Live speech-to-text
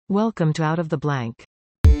Welcome to Out of the Blank.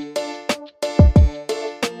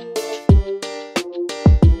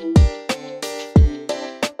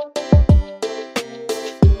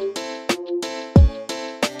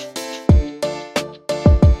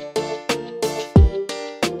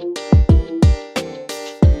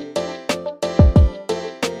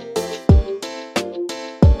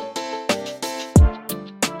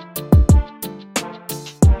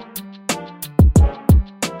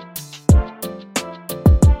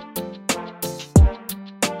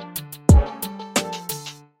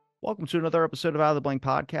 Welcome to another episode of Out of the Blank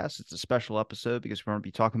podcast. It's a special episode because we're going to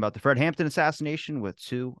be talking about the Fred Hampton assassination with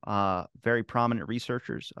two very prominent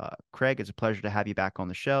researchers. Craig, it's a pleasure to have you back on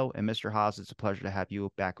the show, and Mr. Haas, it's a pleasure to have you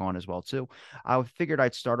back on as well too. I figured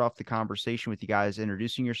I'd start off the conversation with you guys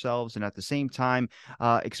introducing yourselves and at the same time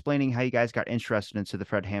explaining how you guys got interested into the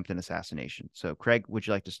Fred Hampton assassination. So, Craig, would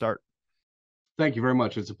you like to start? Thank you very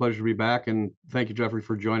much. It's a pleasure to be back, and thank you, Jeffrey,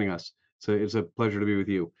 for joining us. It's a pleasure to be with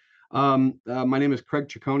you. My name is Craig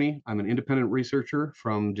Ciccone. I'm an independent researcher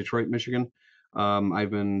from Detroit, Michigan. I've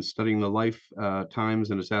been studying the life, times,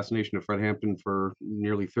 and assassination of Fred Hampton for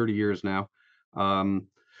nearly 30 years now. And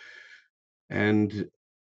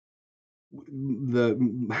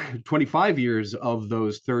the 25 years of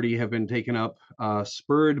those 30 have been taken up,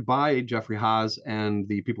 spurred by Jeffrey Haas and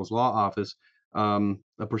the People's Law Office,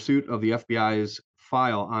 a pursuit of the FBI's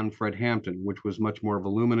file on Fred Hampton, which was much more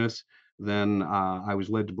voluminous than I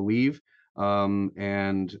was led to believe.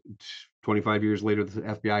 And 25 years later, the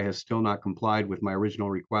FBI has still not complied with my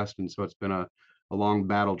original request. And so it's been a long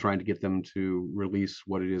battle trying to get them to release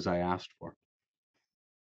what it is I asked for.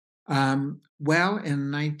 Well,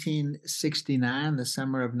 in 1969, the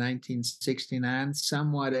summer of 1969,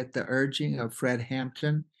 somewhat at the urging of Fred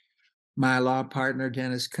Hampton, my law partner,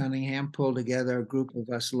 Dennis Cunningham, pulled together a group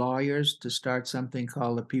of us lawyers to start something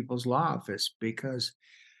called the People's Law Office because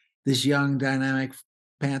this young, dynamic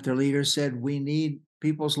Panther leader said, we need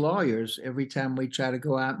people's lawyers. Every time we try to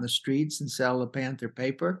go out in the streets and sell the Panther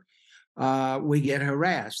paper, we get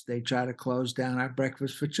harassed. They try to close down our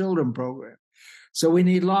Breakfast for Children program. So we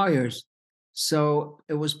need lawyers. So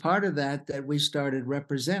it was part of that we started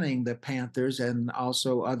representing the Panthers and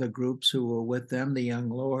also other groups who were with them, the Young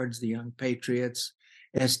Lords, the Young Patriots,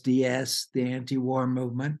 SDS, the anti-war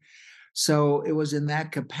movement. So it was in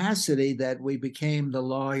that capacity that we became the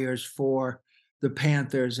lawyers for the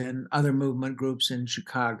Panthers and other movement groups in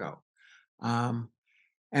Chicago. And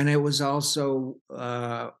it was also,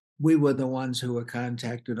 we were the ones who were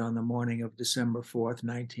contacted on the morning of December 4th,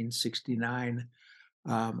 1969.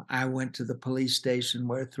 I went to the police station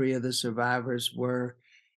where three of the survivors were,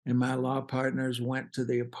 and my law partners went to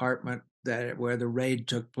the apartment where the raid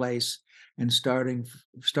took place and started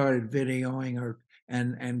videoing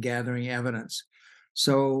and gathering evidence.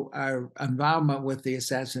 So our involvement with the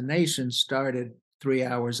assassination started 3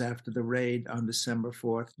 hours after the raid on December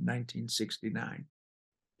 4th, 1969.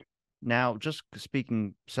 Now, just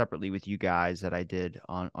speaking separately with you guys that I did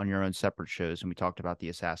on your own separate shows, and we talked about the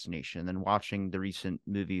assassination, and then watching the recent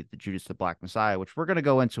movie, The Judas the Black Messiah, which we're going to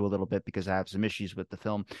go into a little bit because I have some issues with the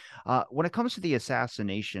film. When it comes to the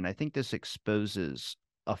assassination, I think this exposes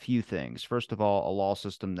a few things. First of all, a law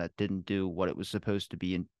system that didn't do what it was supposed to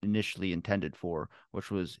be initially intended for,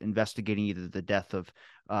 which was investigating either the death of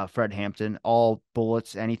Fred Hampton, all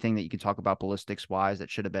bullets, anything that you can talk about ballistics wise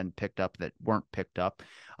that should have been picked up that weren't picked up.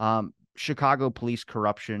 Chicago police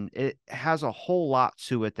corruption, it has a whole lot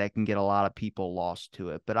to it that can get a lot of people lost to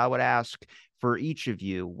it. But I would ask for each of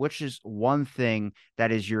you, which is one thing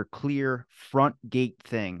that is your clear front gate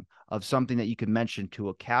thing of something that you can mention to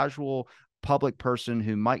a casual public person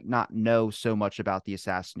who might not know so much about the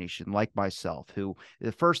assassination, like myself, who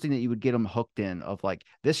the first thing that you would get them hooked in of like,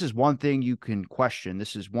 this is one thing you can question.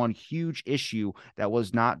 This is one huge issue that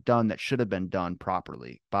was not done that should have been done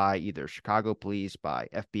properly by either Chicago police, by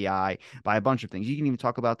FBI, by a bunch of things. You can even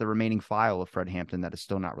talk about the remaining file of Fred Hampton that is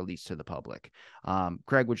still not released to the public.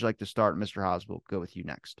 Craig, would you like to start? Mr. Haas, we'll go with you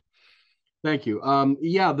next. Thank you.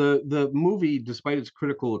 Yeah, the movie, despite its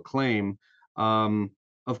critical acclaim,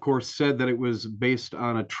 of course, said that it was based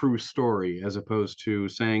on a true story, as opposed to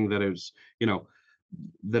saying that it's,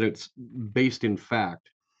 that it's based in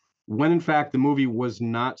fact. When in fact the movie was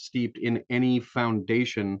not steeped in any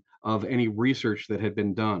foundation of any research that had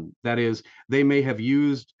been done. That is, they may have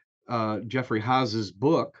used Jeffrey Haas's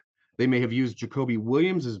book, they may have used Jacoby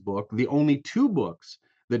Williams's book, the only two books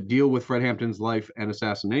that deal with Fred Hampton's life and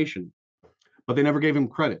assassination, but they never gave him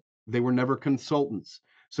credit. They were never consultants.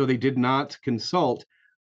 So they did not consult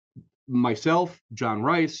myself, John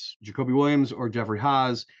Rice, Jacoby Williams, or Jeffrey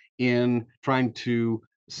Haas in trying to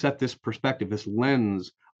set this perspective, this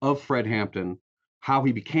lens of Fred Hampton how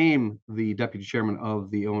he became the deputy chairman of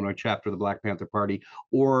the Illinois chapter of the Black Panther Party,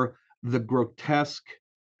 or the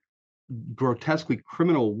grotesquely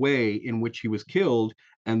criminal way in which he was killed,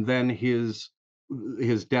 and then his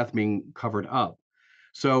death being covered up.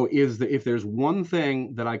 So if there's one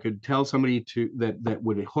thing that I could tell somebody to that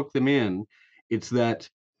would hook them in, it's that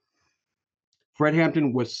Fred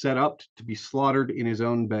Hampton was set up to be slaughtered in his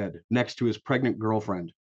own bed next to his pregnant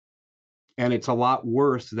girlfriend. And it's a lot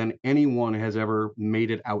worse than anyone has ever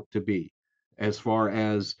made it out to be, as far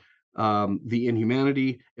as the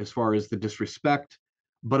inhumanity, as far as the disrespect.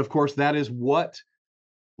 But of course, that is what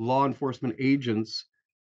law enforcement agents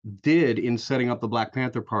did in setting up the Black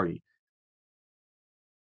Panther Party,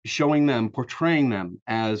 showing them, portraying them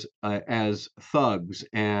as thugs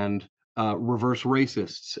and reverse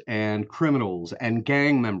racists and criminals and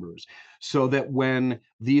gang members, so that when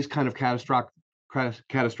these kind of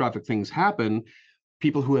catastrophic things happen,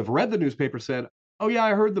 people who have read the newspaper said, "Oh yeah,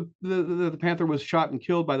 I heard the Panther was shot and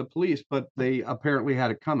killed by the police, but they apparently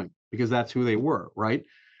had it coming because that's who they were, right?"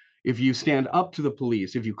 If you stand up to the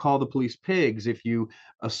police, if you call the police pigs, if you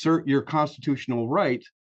assert your constitutional right,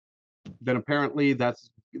 then apparently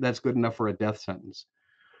that's good enough for a death sentence.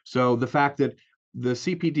 So the fact that the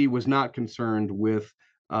CPD was not concerned with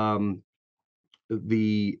um,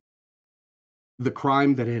 the the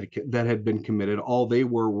crime that had been committed, all they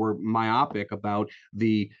were myopic about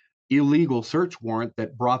the illegal search warrant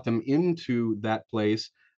that brought them into that place,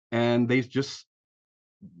 and they just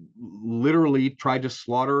literally tried to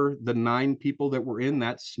slaughter the 9 people that were in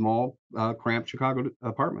that small, cramped Chicago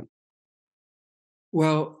apartment.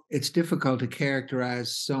 Well, it's difficult to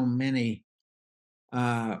characterize so many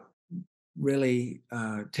uh, really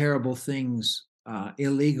terrible things,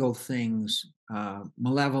 illegal things,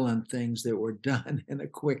 malevolent things that were done in a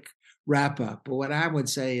quick wrap up. But what I would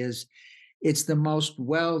say is it's the most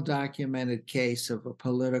well documented case of a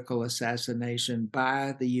political assassination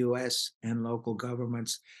by the US and local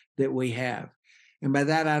governments that we have. And by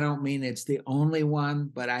that, I don't mean it's the only one,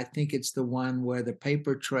 but I think it's the one where the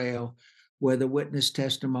paper trail, where the witness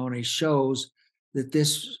testimony shows that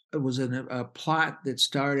this was a plot that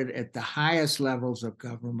started at the highest levels of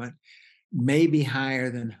government, maybe higher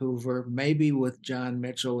than Hoover, maybe with John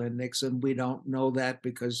Mitchell and Nixon. We don't know that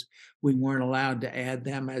because we weren't allowed to add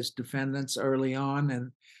them as defendants early on,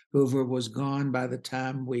 and Hoover was gone by the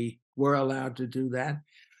time we were allowed to do that.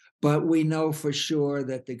 But we know for sure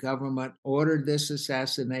that the government ordered this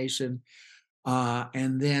assassination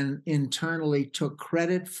and then internally took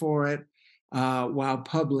credit for it while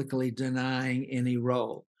publicly denying any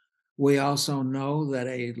role. We also know that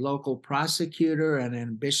a local prosecutor, an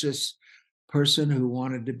ambitious person who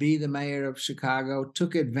wanted to be the mayor of Chicago,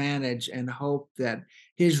 took advantage and hoped that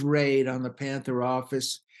his raid on the Panther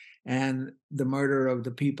office and the murder of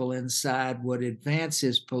the people inside would advance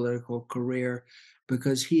his political career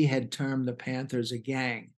because he had termed the Panthers a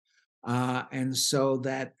gang. And so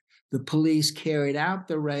that the police carried out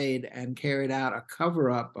the raid and carried out a cover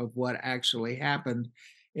up of what actually happened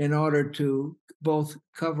in order to both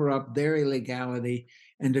cover up their illegality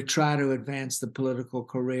and to try to advance the political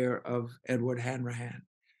career of Edward Hanrahan.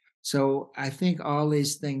 So I think all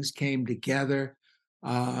these things came together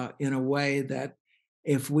in a way that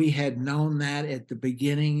if we had known that at the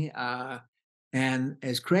beginning, and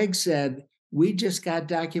as Craig said, we just got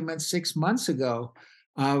documents 6 months ago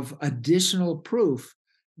of additional proof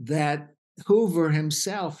that Hoover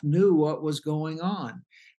himself knew what was going on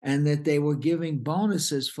and that they were giving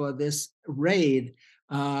bonuses for this raid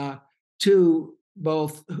to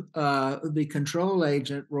both the control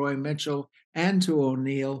agent, Roy Mitchell, and to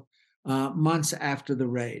O'Neill months after the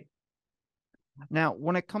raid. Now,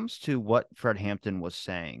 when it comes to what Fred Hampton was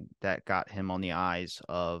saying that got him on the eyes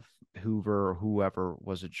of Hoover or whoever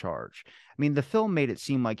was in charge, I mean, the film made it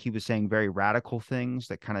seem like he was saying very radical things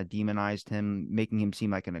that kind of demonized him, making him seem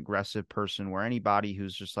like an aggressive person, where anybody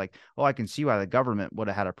who's just like, oh, I can see why the government would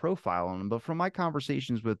have had a profile on him. But from my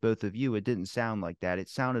conversations with both of you, it didn't sound like that. It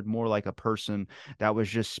sounded more like a person that was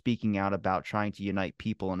just speaking out about trying to unite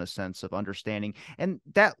people in a sense of understanding. And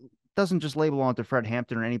that doesn't just label onto Fred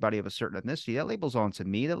Hampton or anybody of a certain ethnicity. That labels onto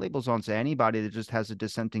me. That labels onto anybody that just has a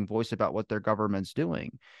dissenting voice about what their government's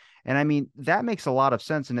doing. And I mean, that makes a lot of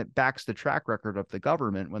sense. And it backs the track record of the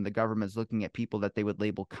government when the government's looking at people that they would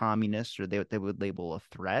label communists or they would label a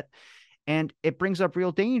threat. And it brings up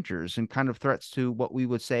real dangers and kind of threats to what we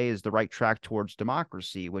would say is the right track towards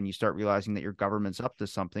democracy when you start realizing that your government's up to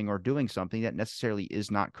something or doing something that necessarily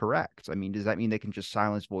is not correct. I mean, does that mean they can just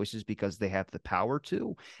silence voices because they have the power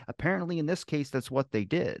to? Apparently, in this case, that's what they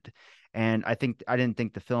did. And I didn't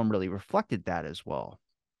think the film really reflected that as well.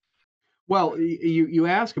 Well, you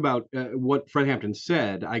ask about what Fred Hampton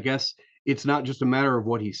said. I guess it's not just a matter of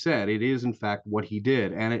what he said. It is, in fact, what he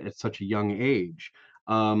did, and at such a young age.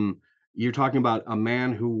 Um, you're talking about a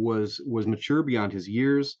man who was mature beyond his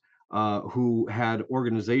years, who had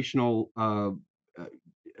organizational uh,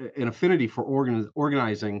 an affinity for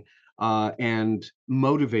organizing and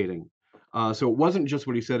motivating. So it wasn't just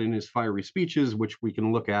what he said in his fiery speeches, which we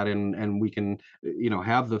can look at and we can,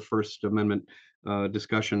 have the First Amendment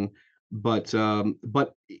discussion. But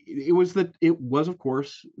it was of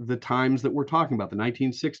course the times that we're talking about, the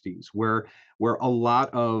 1960s, where a lot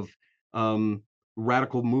of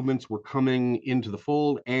radical movements were coming into the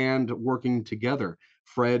fold and working together.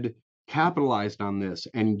 Fred capitalized on this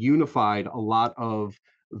and unified a lot of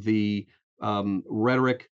the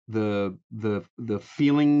rhetoric, the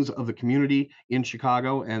feelings of the community in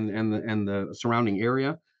Chicago and the surrounding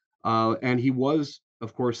area, and he was,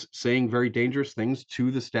 of course, saying very dangerous things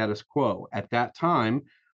to the status quo at that time.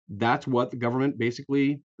 That's what the government,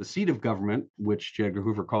 basically the seat of government, which J. Edgar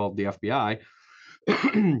Hoover called the FBI,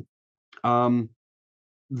 um,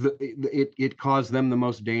 it caused them the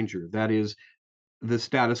most danger. That is the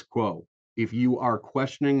status quo. If you are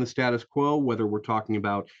questioning the status quo, whether we're talking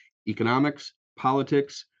about economics,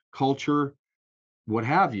 politics, culture, what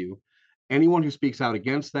have you, anyone who speaks out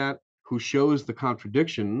against that, who shows the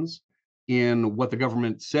contradictions in what the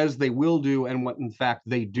government says they will do and what in fact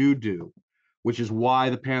they do, which is why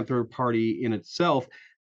the Panther Party in itself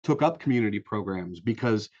took up community programs,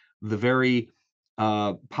 because the very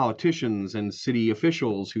politicians and city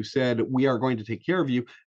officials who said we are going to take care of you,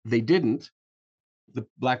 they didn't. The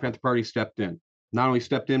Black Panther Party stepped in. Not only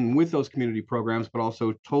stepped in with those community programs, but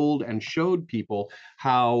also told and showed people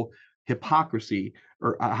how hypocrisy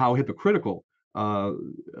or how hypocritical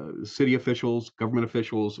city officials, government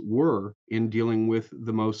officials were in dealing with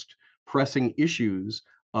the most pressing issues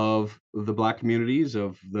of the Black communities,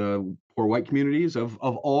 of the poor white communities, of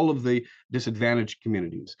all of the disadvantaged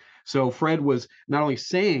communities. So Fred was not only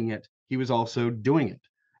saying it, he was also doing it.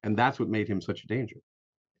 And that's what made him such a danger.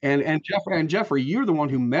 And Jeffrey, you're the one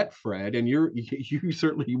who met Fred, and you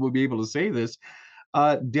certainly will be able to say this.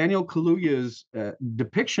 Daniel Kaluuya's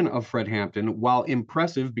depiction of Fred Hampton, while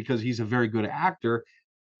impressive because he's a very good actor,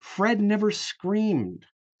 Fred never screamed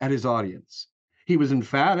at his audience. He was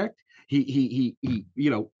emphatic. He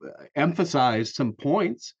emphasized some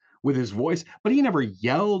points with his voice, but he never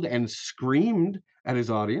yelled and screamed at his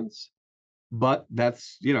audience. But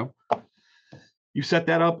that's you set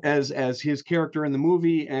that up as his character in the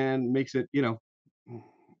movie and makes it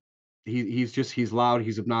he's loud,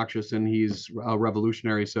 he's obnoxious, and he's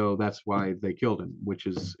revolutionary, so that's why they killed him, which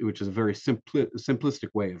is a very simplistic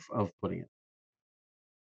way of putting it.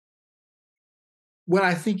 Well,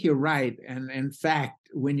 I think you're right. And in fact,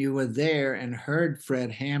 when you were there and heard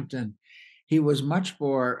Fred Hampton, he was much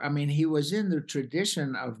more, I mean, he was in the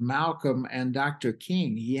tradition of Malcolm and Dr.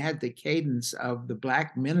 King. He had the cadence of the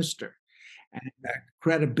Black minister and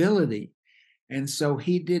credibility. And so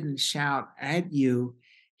he didn't shout at you.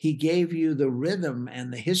 He gave you the rhythm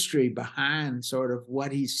and the history behind sort of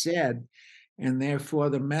what he said. And therefore,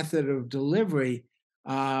 the method of delivery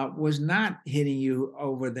was not hitting you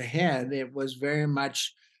over the head. It was very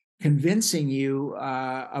much convincing you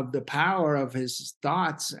of the power of his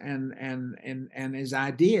thoughts and his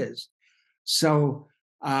ideas. So,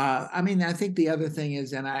 I mean, I think the other thing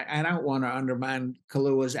is, and I don't want to undermine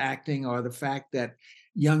Kaluuya's acting or the fact that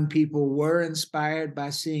young people were inspired by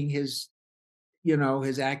seeing his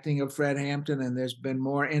acting of Fred Hampton, and there's been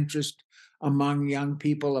more interest among young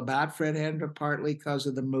people about Fred Hampton, partly because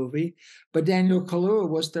of the movie. But Daniel Kaluuya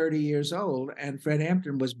was 30 years old, and Fred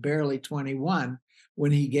Hampton was barely 21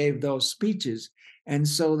 when he gave those speeches. And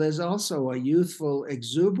so there's also a youthful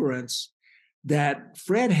exuberance that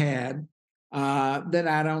Fred had that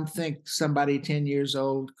I don't think somebody 10 years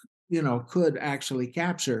old, could actually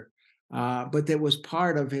capture. But that was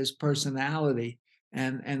part of his personality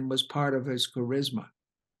and was part of his charisma.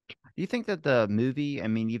 Do you think that the movie, I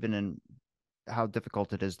mean, even in how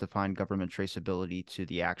difficult it is to find government traceability to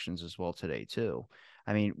the actions as well today, too?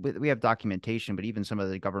 I mean, we have documentation, but even some of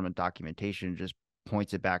the government documentation just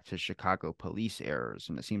points it back to Chicago police errors.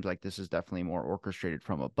 And it seems like this is definitely more orchestrated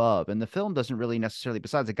from above. And the film doesn't really necessarily,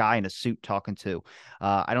 besides a guy in a suit talking to,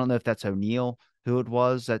 I don't know if that's O'Neill, who it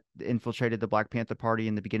was that infiltrated the Black Panther Party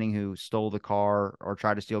in the beginning, who stole the car or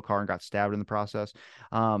tried to steal a car and got stabbed in the process.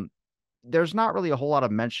 Um, there's not really a whole lot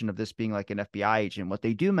of mention of this being like an FBI agent. What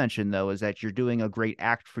they do mention, though, is that you're doing a great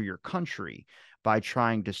act for your country by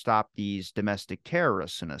trying to stop these domestic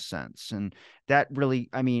terrorists in a sense. And that really,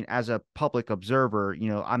 I mean, as a public observer,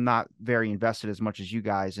 I'm not very invested as much as you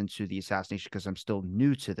guys into the assassination because I'm still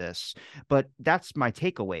new to this. But that's my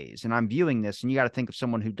takeaways. And I'm viewing this, and you got to think of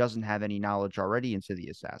someone who doesn't have any knowledge already into the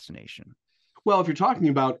assassination. Well, if you're talking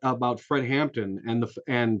about Fred Hampton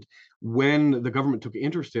and when the government took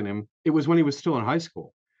interest in him, it was when he was still in high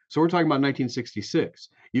school. So we're talking about 1966.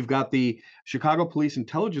 You've got the Chicago Police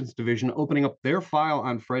Intelligence Division opening up their file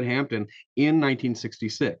on Fred Hampton in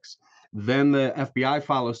 1966. Then the FBI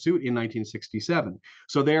follows suit in 1967.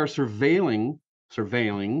 So they are surveilling,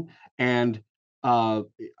 and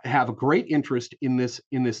have a great interest in this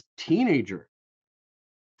teenager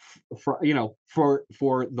for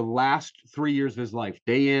the last 3 years of his life,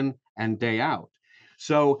 day in and day out.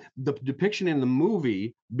 So the depiction in the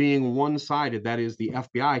movie being one-sided, that is the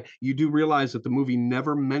FBI, you do realize that the movie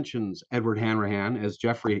never mentions Edward Hanrahan, as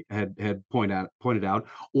Jeffrey had pointed out,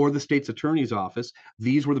 or the state's attorney's office.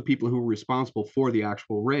 These were the people who were responsible for the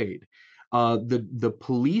actual raid. The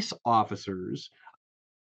police officers,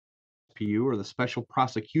 PU, or the Special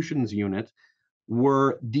Prosecutions Unit,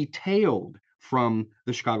 were detailed from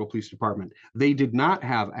the Chicago Police Department. They did not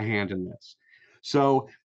have a hand in this. So,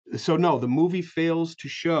 so no, the movie fails to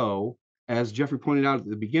show, as Jeffrey pointed out at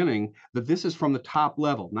the beginning, that this is from the top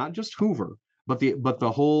level, not just Hoover, but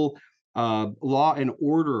the whole law and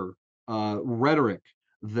order rhetoric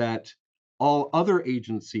that all other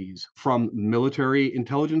agencies, from military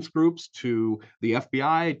intelligence groups to the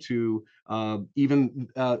FBI to even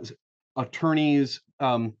attorneys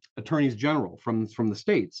general from the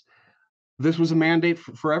states. This was a mandate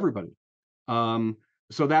for everybody.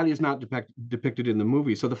 So that is not depicted in the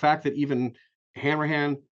movie. So the fact that even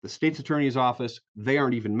Hanrahan, the state's attorney's office, they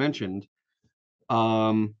aren't even mentioned,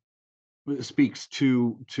 speaks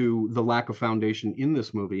to the lack of foundation in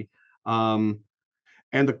this movie, and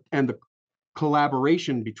the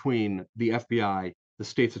collaboration between the FBI, the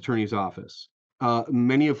state's attorney's office,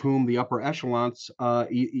 many of whom the upper echelons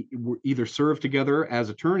either served together as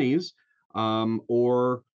attorneys,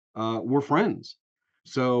 or were friends.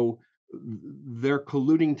 So their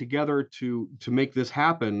colluding together to make this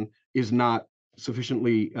happen is not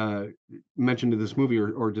sufficiently mentioned in this movie,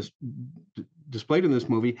 or just displayed in this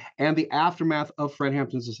movie. And the aftermath of Fred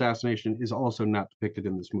Hampton's assassination is also not depicted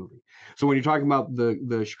in this movie. So when you're talking about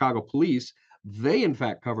the Chicago police, they in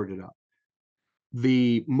fact covered it up.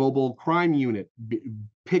 The mobile crime unit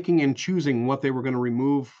picking and choosing what they were going to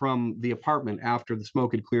remove from the apartment after the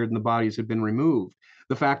smoke had cleared and the bodies had been removed.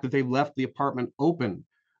 The fact that they left the apartment open,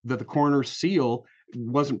 that the coroner's seal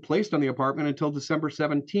wasn't placed on the apartment until December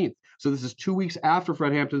 17th. So this is 2 weeks after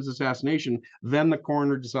Fred Hampton's assassination. Then the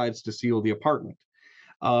coroner decides to seal the apartment.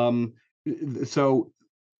 So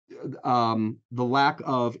the lack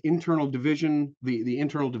of internal division, the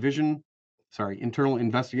internal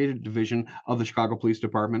investigative division of the Chicago Police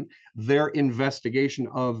Department, their investigation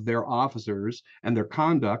of their officers and their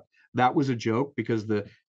conduct, that was a joke, because the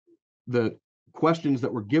questions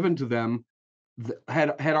that were given to them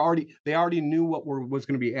they already knew what was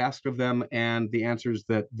going to be asked of them, and the answers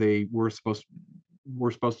that they were supposed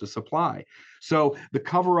to supply. So the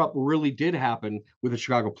cover up really did happen with the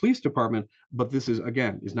Chicago Police Department, but this is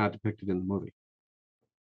not depicted in the movie.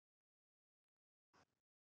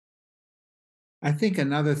 I think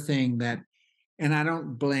another thing that, and I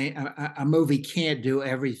don't blame, a movie can't do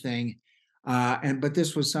everything, but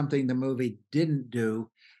this was something the movie didn't do.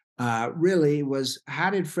 Really, was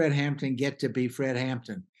how did Fred Hampton get to be Fred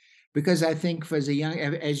Hampton? Because I think as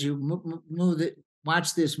you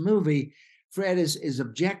watch this movie, Fred is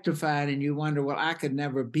objectified, and you wonder, well, I could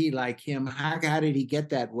never be like him. How did he get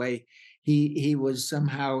that way? He was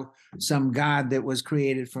somehow some god that was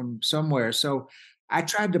created from somewhere. So I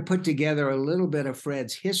tried to put together a little bit of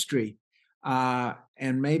Fred's history,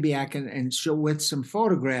 and maybe I can, and show with some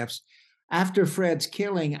photographs. After Fred's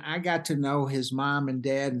killing, I got to know his mom and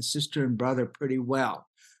dad and sister and brother pretty well,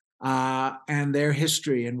 and their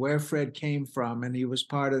history and where Fred came from. And his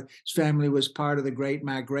family was part of the Great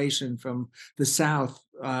Migration from the South,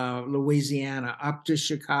 Louisiana, up to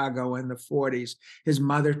Chicago in the 40s. His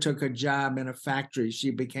mother took a job in a factory.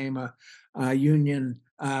 She became a union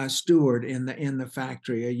steward in the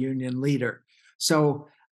factory, a union leader. So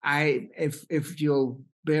if you'll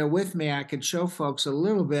bear with me, I could show folks a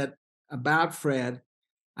little bit about Fred.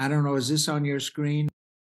 I don't know, is this on your screen?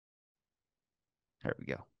 There we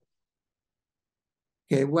go.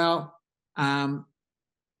 Okay, well,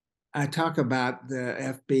 I talk about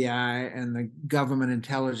the FBI and the government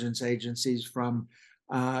intelligence agencies from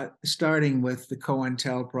starting with the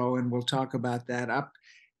COINTELPRO, and we'll talk about that, up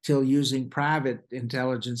till using private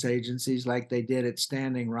intelligence agencies like they did at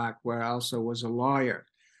Standing Rock, where I also was a lawyer.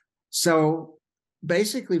 So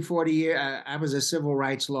basically 40 years, I was a civil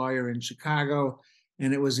rights lawyer in Chicago,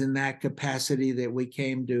 and it was in that capacity that we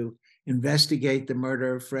came to investigate the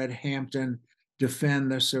murder of Fred Hampton,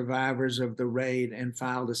 defend the survivors of the raid, and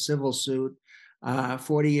filed a civil suit.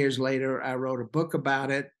 40 years later, I wrote a book about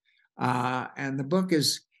it. And the book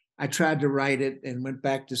is, I tried to write it and went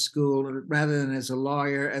back to school rather than as a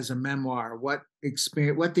lawyer, as a memoir, what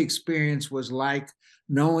the experience was like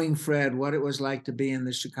knowing Fred, what it was like to be in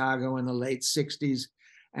the Chicago in the late 60s,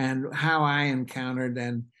 and how I encountered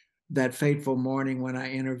and that fateful morning when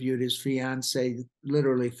I interviewed his fiancee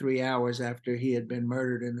literally 3 hours after he had been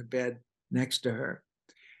murdered in the bed next to her.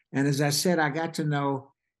 And as I said, I got to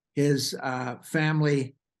know his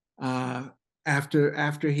family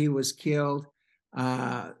after he was killed.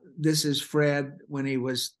 This is Fred when he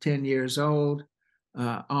was 10 years old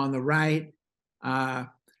on the right.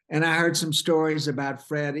 And I heard some stories about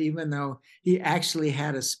Fred, even though he actually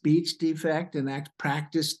had a speech defect and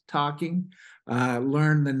practiced talking,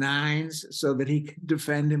 learned the nines so that he could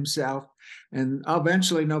defend himself. And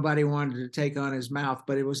eventually nobody wanted to take on his mouth,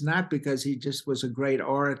 but it was not because he just was a great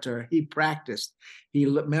orator. He practiced. He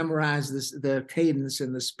memorized the cadence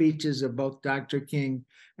and the speeches of both Dr. King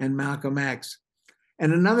and Malcolm X.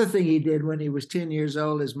 And another thing he did when he was 10 years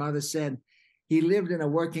old, his mother said, he lived in a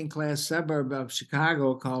working class suburb of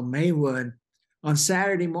Chicago called Maywood. On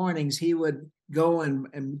Saturday mornings, he would go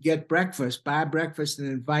and get breakfast, buy breakfast, and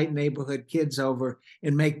invite neighborhood kids over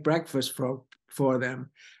and make breakfast for them.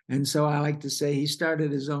 And so I like to say he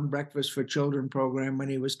started his own Breakfast for Children program when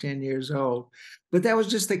he was 10 years old. But that was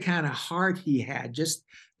just the kind of heart he had, just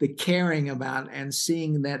the caring about and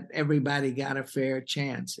seeing that everybody got a fair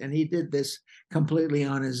chance. And he did this completely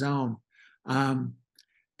on his own.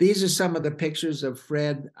 These are some of the pictures of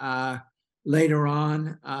Fred later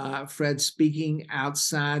on. Fred speaking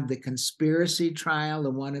outside the conspiracy trial, the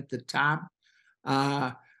one at the top,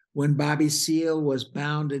 when Bobby Seale was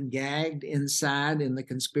bound and gagged inside in the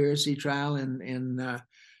conspiracy trial in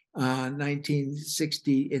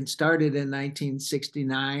 1960. It started in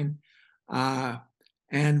 1969.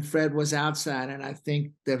 And Fred was outside. And I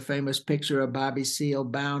think the famous picture of Bobby Seale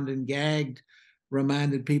bound and gagged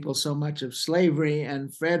reminded people so much of slavery.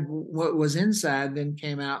 And Fred, what was inside, then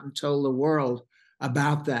came out and told the world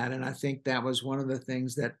about that. And I think that was one of the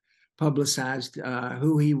things that publicized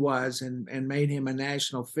who he was and made him a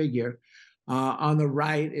national figure. On the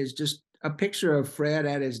right is just a picture of Fred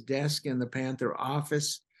at his desk in the Panther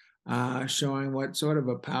office, showing what sort of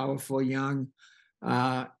a powerful young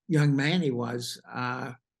man he was.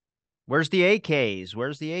 Where's the AKs?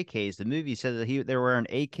 Where's the AKs? The movie said that they were wearing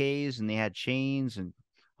AKs and they had chains and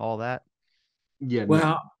all that. Yeah,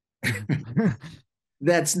 well,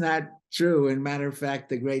 that's not true. And matter of fact,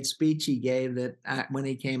 the great speech he gave that when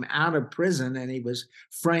he came out of prison and he was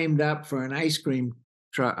framed up for an ice cream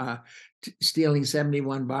stealing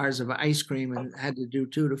 71 bars of ice cream and had to do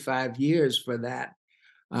 2 to 5 years for that.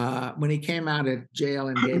 When he came out of jail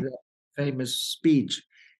and gave that famous speech,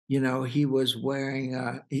 he was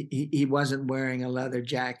wearing he wasn't wearing a leather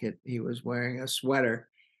jacket. He was wearing a sweater.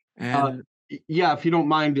 And yeah, if you don't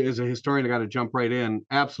mind, as a historian, I got to jump right in.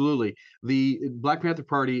 Absolutely, the Black Panther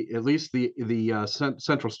Party, at least the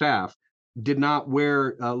central staff, did not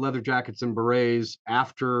wear leather jackets and berets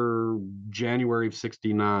after January of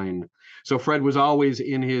 '69. So Fred was always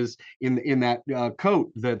in that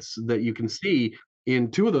coat that you can see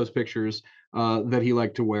in 2 of those pictures that he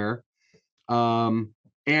liked to wear.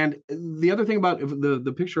 And the other thing about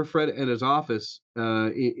the picture of Fred at his office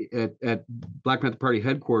at Black Panther Party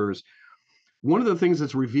headquarters, one of the things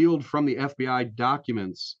that's revealed from the FBI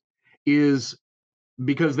documents is,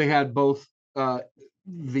 because they had both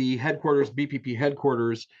the headquarters, BPP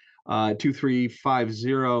headquarters,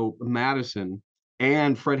 2350 Madison,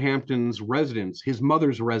 and Fred Hampton's residence, his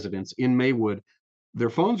mother's residence in Maywood,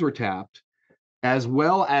 their phones were tapped, as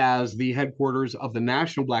well as the headquarters of the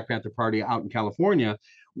National Black Panther Party out in California.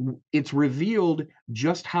 It's revealed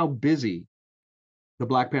just how busy the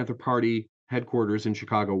Black Panther Party headquarters in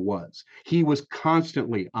Chicago was. He was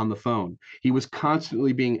constantly on the phone. He was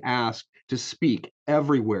constantly being asked to speak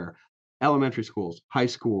everywhere: elementary schools, high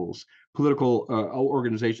schools, political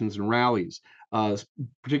organizations and rallies,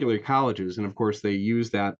 particularly colleges. And of course, they use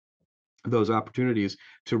those opportunities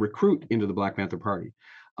to recruit into the Black Panther Party.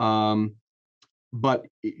 But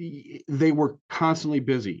they were constantly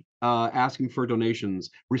busy asking for donations,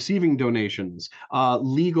 receiving donations,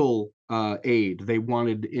 legal aid. They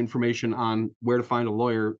wanted information on where to find a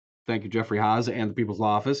lawyer Thank you, Jeffrey Haas and the People's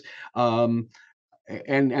Law Office.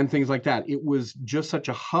 And things like that. It was just such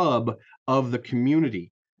a hub of the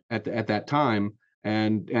community at that time,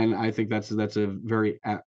 and I think that's a very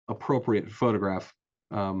appropriate photograph.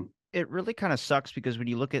 Um, It really kind of sucks because when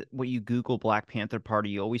you look at what you Google Black Panther Party,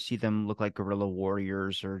 you always see them look like guerrilla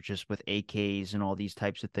warriors or just with AKs and all these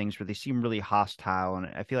types of things where they seem really hostile. And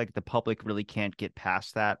I feel like the public really can't get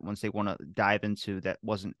past that once they want to dive into that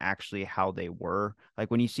wasn't actually how they were. Like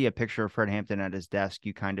when you see a picture of Fred Hampton at his desk,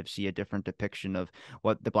 you kind of see a different depiction of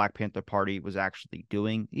what the Black Panther Party was actually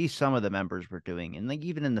doing. These some of the members were doing. And like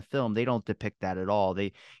even in the film, they don't depict that at all.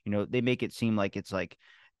 They make it seem like it's like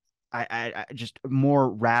I just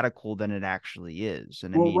more radical than it actually is.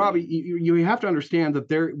 And I well, mean, Robbie, you have to understand that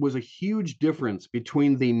there was a huge difference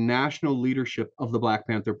between the national leadership of the Black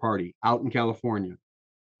Panther Party out in California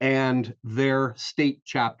and their state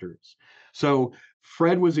chapters. So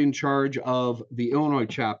Fred was in charge of the Illinois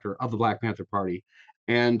chapter of the Black Panther Party,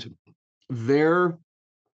 and their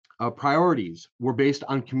priorities were based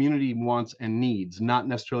on community wants and needs, not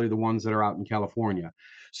necessarily the ones that are out in California.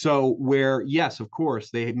 So where, yes, of course,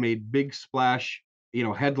 they had made big splash,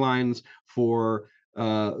 headlines for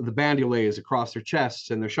the bandoliers across their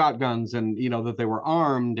chests and their shotguns, and that they were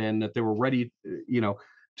armed and that they were ready,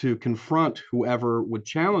 to confront whoever would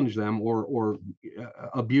challenge them or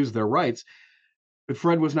abuse their rights. But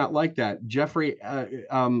Fred was not like that. Jeffrey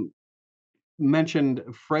mentioned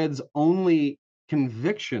Fred's only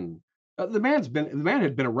conviction. The man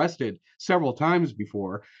had been arrested several times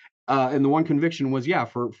before, and the one conviction was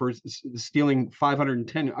for stealing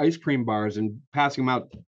 510 ice cream bars and passing them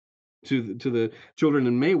out to the children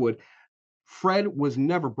in Maywood. Fred was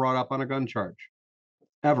never brought up on a gun charge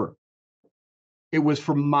ever. It was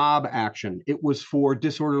for mob action. It was for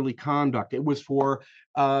disorderly conduct. It was for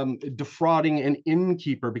defrauding an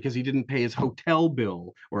innkeeper because he didn't pay his hotel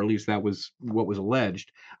bill, or at least that was what was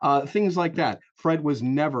alleged. Things like that. Fred was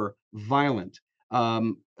never violent.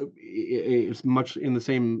 It's much in the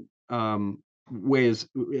same way as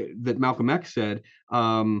that Malcolm X said,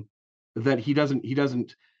 that he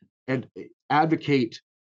doesn't advocate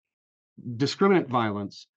discriminate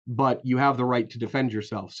violence, but you have the right to defend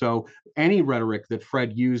yourself. So any rhetoric that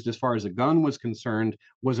Fred used as far as a gun was concerned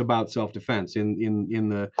was about self-defense in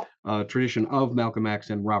the tradition of Malcolm X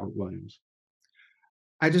and Robert Williams.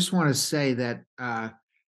 I just want to say that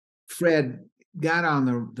Fred got on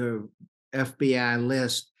the FBI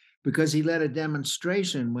list because he led a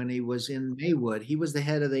demonstration when he was in Maywood. He was the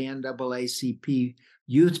head of the NAACP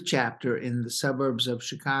youth chapter in the suburbs of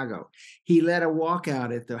Chicago. He led a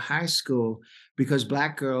walkout at the high school because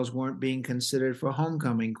Black girls weren't being considered for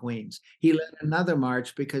homecoming queens. He led another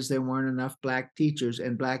march because there weren't enough Black teachers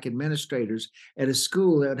and Black administrators at a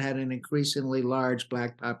school that had an increasingly large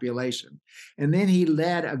Black population. And then he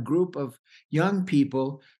led a group of young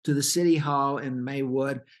people to the city hall in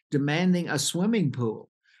Maywood demanding a swimming pool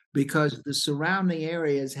because the surrounding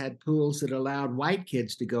areas had pools that allowed white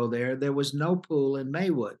kids to go there. There was no pool in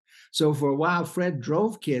Maywood. So for a while, Fred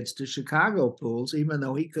drove kids to Chicago pools, even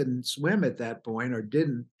though he couldn't swim at that point or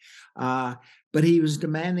didn't. But he was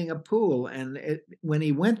demanding a pool. And when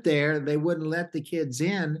he went there, they wouldn't let the kids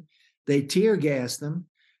in. They tear gassed them.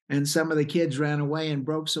 And some of the kids ran away and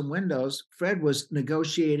broke some windows. Fred was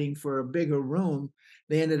negotiating for a bigger room.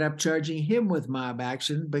 They ended up charging him with mob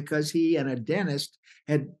action because he and a dentist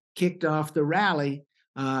had kicked off the rally,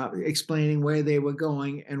 explaining where they were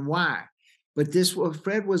going and why. But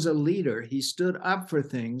Fred was a leader. He stood up for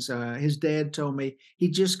things. His dad told me he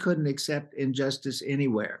just couldn't accept injustice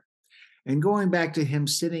anywhere. And going back to him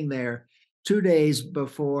sitting there 2 days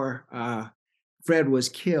before Fred was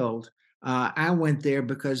killed, I went there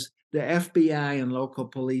because the FBI and local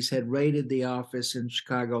police had raided the office in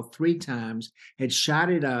Chicago 3 times, had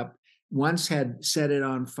shot it up, once had set it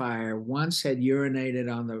on fire, once had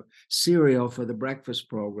urinated on the cereal for the breakfast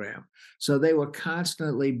program. So they were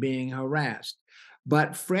constantly being harassed.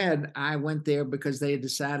 But Fred, I went there because they had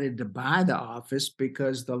decided to buy the office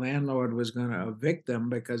because the landlord was going to evict them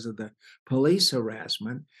because of the police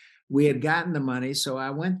harassment. We had gotten the money, so I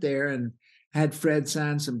went there and had Fred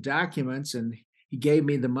sign some documents, and he gave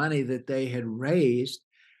me the money that they had raised.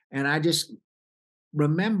 And I just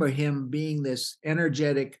remember him being this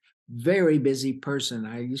energetic, very busy person.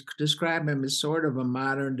 I describe him as sort of a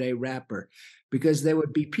modern day rapper because there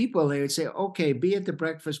would be people there would say, okay, be at the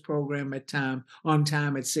breakfast program on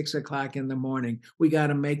time at 6 o'clock in the morning. We got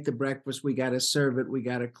to make the breakfast. We got to serve it. We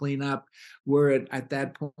got to clean up. We're at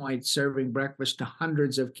that point serving breakfast to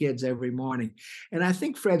hundreds of kids every morning. And I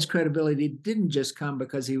think Fred's credibility didn't just come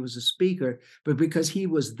because he was a speaker, but because he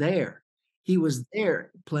was there. He was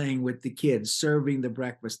there playing with the kids, serving the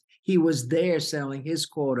breakfast. He was there selling his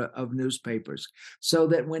quota of newspapers. So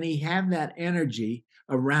that when he had that energy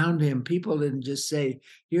around him, people didn't just say,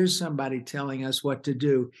 here's somebody telling us what to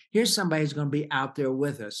do. Here's somebody who's going to be out there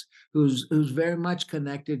with us, who's very much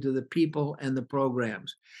connected to the people and the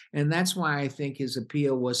programs. And that's why I think his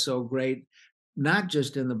appeal was so great, not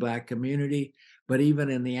just in the Black community, but even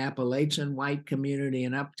in the Appalachian white community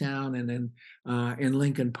in Uptown and in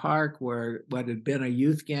Lincoln Park, where what had been a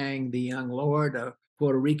youth gang, the Young Lord, a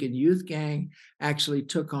Puerto Rican youth gang, actually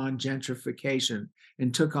took on gentrification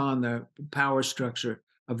and took on the power structure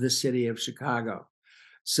of the city of Chicago.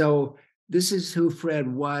 So this is who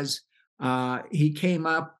Fred was. He came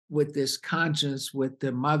up with this conscience with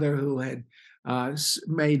the mother who had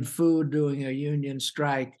made food during a union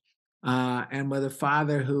strike, and with a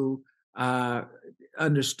father who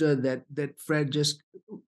understood that Fred just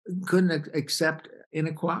couldn't accept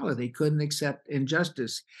inequality, couldn't accept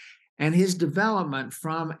injustice. And his development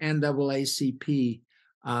from NAACP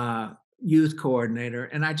youth coordinator,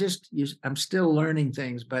 and I'm still learning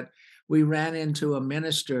things, but we ran into a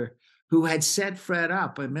minister who had set Fred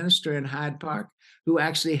up, a minister in Hyde Park, who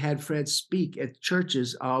actually had Fred speak at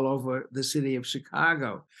churches all over the city of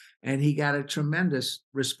Chicago. And he got a tremendous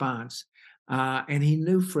response. And he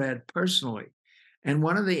knew Fred personally. And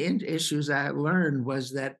one of the issues I learned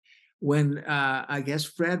was that when I guess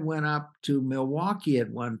Fred went up to Milwaukee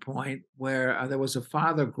at one point, where there was a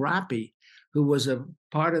Father Grappi, who was a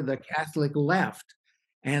part of the Catholic left.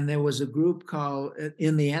 And there was a group called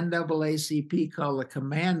in the NAACP called the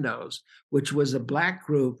Commandos, which was a Black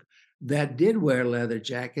group that did wear leather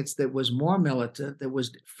jackets, that was more militant, that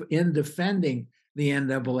was in defending the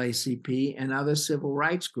NAACP and other civil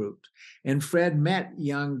rights groups. And Fred met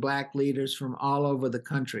young Black leaders from all over the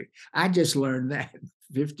country. I just learned that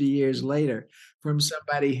 50 years later from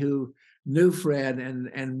somebody who knew Fred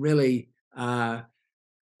and really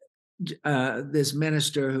this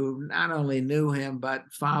minister who not only knew him, but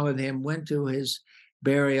followed him, went to his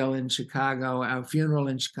burial in Chicago, a funeral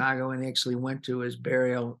in Chicago, and actually went to his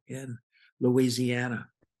burial in Louisiana.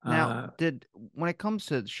 Now, when it comes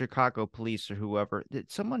to Chicago police or whoever,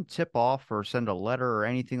 did someone tip off or send a letter or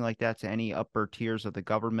anything like that to any upper tiers of the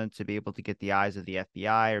government to be able to get the eyes of the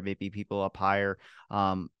FBI or maybe people up higher,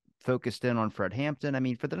 focused in on Fred Hampton? I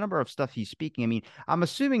mean, for the number of stuff he's speaking, I mean, I'm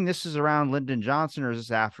assuming this is around Lyndon Johnson, or is this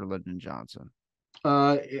after Lyndon Johnson?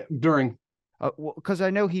 During. Because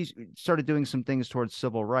I know he started doing some things towards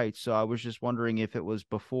civil rights, so I was just wondering if it was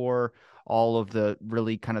before all of the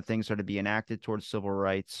really kind of things started to be enacted towards civil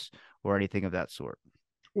rights or anything of that sort.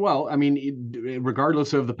 Well, I mean,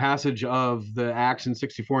 regardless of the passage of the acts in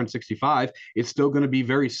 64 and 65, it's still going to be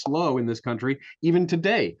very slow in this country. Even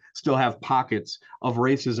today, still have pockets of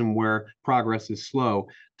racism where progress is slow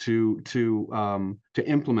to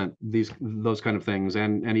implement those kind of things,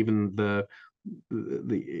 and even the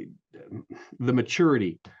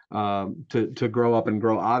maturity to grow up and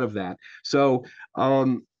grow out of that. So,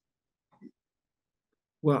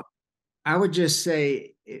 well, I would just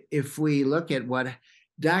say if we look at what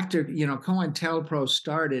Dr. COINTELPRO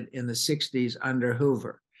started in the 60s under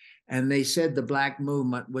Hoover, and they said the Black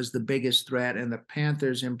movement was the biggest threat, and the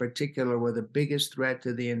Panthers in particular were the biggest threat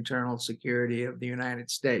to the internal security of the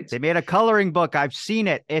United States. They made a coloring book. I've seen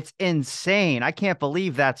it. It's insane. I can't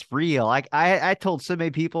believe that's real. I told so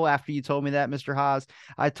many people after you told me that, Mr. Haas,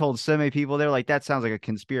 I told so many people, they're like, that sounds like a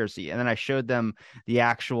conspiracy. And then I showed them the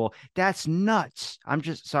actual, that's nuts. I'm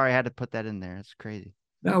just sorry I had to put that in there. It's crazy.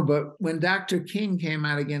 No, but when Dr. King came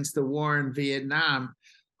out against the war in Vietnam,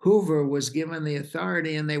 Hoover was given the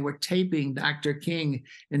authority, and they were taping Dr. King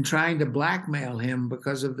and trying to blackmail him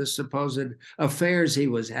because of the supposed affairs he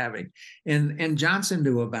was having. And Johnson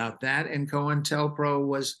knew about that, and COINTELPRO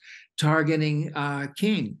was targeting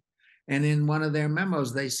King. And in one of their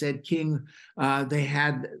memos, they said King, they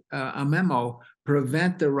had a memo,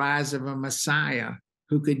 prevent the rise of a Messiah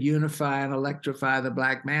who could unify and electrify the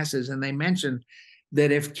Black masses. And they mentioned that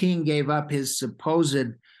if King gave up his supposed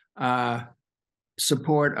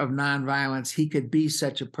support of nonviolence, he could be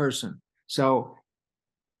such a person. So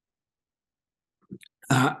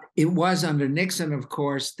it was under Nixon, of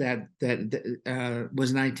course, that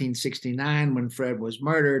was 1969 when Fred was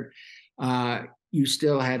murdered. You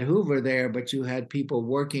still had Hoover there, but you had people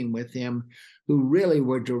working with him who really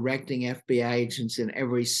were directing FBI agents in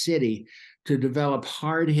every city to develop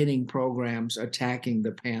hard-hitting programs attacking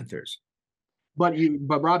the Panthers. But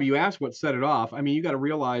Rob, you asked what set it off. I mean, you got to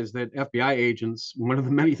realize that FBI agents, one of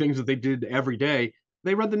the many things that they did every day,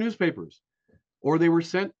 they read the newspapers, or they were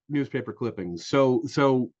sent newspaper clippings. So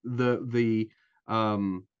the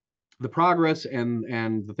the progress and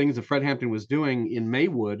the things that Fred Hampton was doing in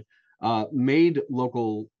Maywood made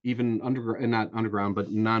local, even underground, not underground,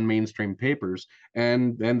 but non-mainstream papers,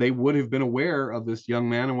 and they would have been aware of this young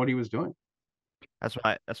man and what he was doing. That's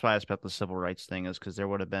why I asked about the civil rights thing, is because there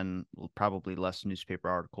would have been probably less newspaper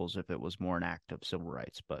articles if it was more an act of civil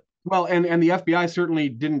rights. But Well, and the FBI certainly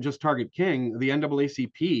didn't just target King. The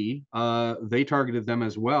NAACP, they targeted them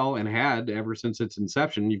as well, and had ever since its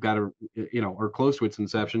inception. You've got to, or close to its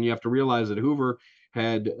inception. You have to realize that Hoover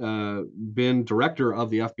had been director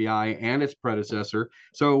of the FBI and its predecessor.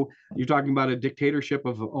 So you're talking about a dictatorship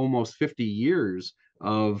of almost 50 years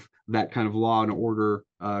of that kind of law and order,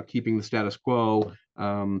 keeping the status quo,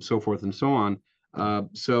 so forth and so on.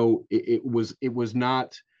 So it was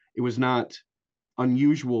not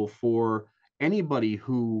unusual for anybody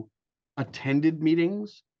who attended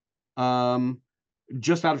meetings, um,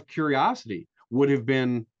 just out of curiosity, would have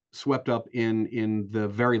been swept up in the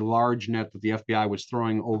very large net that the FBI was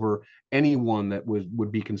throwing over anyone that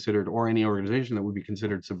would be considered, or any organization that would be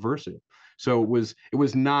considered, subversive. So it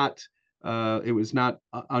was not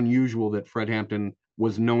unusual that Fred Hampton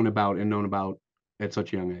was known about at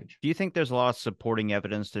such a young age. do you think there's a lot of supporting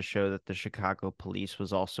evidence to show that the Chicago police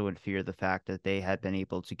was also in fear of the fact that they had been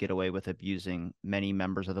able to get away with abusing many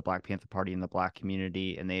members of the Black Panther Party in the Black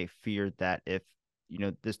community, and they feared that if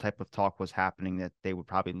this type of talk was happening, that they would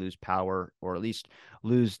probably lose power, or at least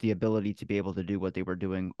lose the ability to be able to do what they were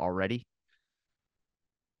doing already?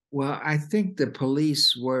 Well, I think the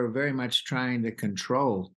police were very much trying to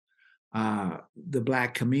control the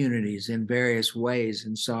Black communities in various ways,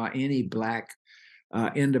 and saw any Black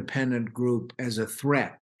independent group as a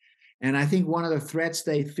threat. And I think one of the threats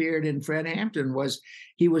they feared in Fred Hampton was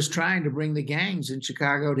he was trying to bring the gangs in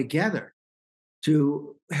Chicago together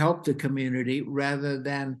to help the community rather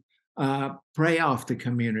than prey off the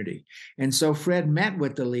community. And so Fred met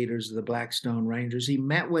with the leaders of the Blackstone Rangers. He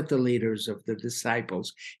met with the leaders of the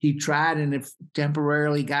Disciples. He tried and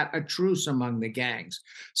temporarily got a truce among the gangs.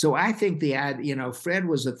 So I think Fred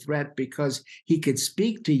was a threat because he could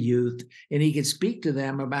speak to youth, and he could speak to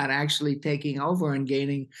them about actually taking over and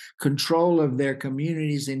gaining control of their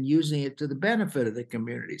communities and using it to the benefit of the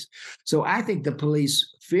communities. So I think the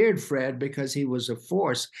police feared Fred because he was a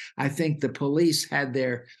force. I think the police had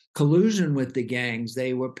their collusion with the gangs.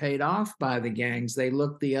 They were paid off by the gangs. They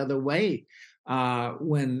looked the other way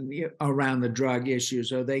when around the drug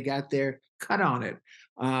issues, or they got their cut on it.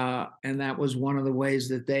 And that was one of the ways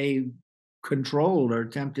that they controlled or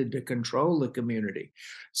attempted to control the community.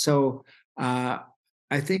 So I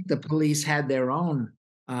think the police had their own,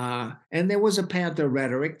 and there was a Panther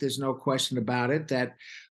rhetoric. There's no question about it, that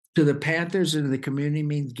to the Panthers and the community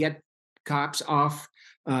means get cops off,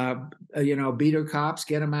 beater cops,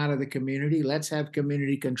 get them out of the community. Let's have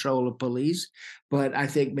community control of police. But I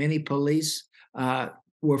think many police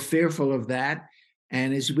were fearful of that.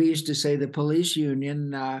 And as we used to say, the police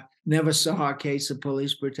union never saw a case of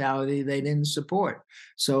police brutality they didn't support.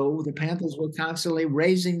 So the Panthers were constantly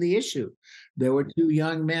raising the issue. There were two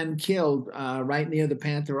young men killed right near the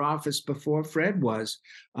Panther office before Fred was,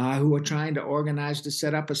 who were trying to organize to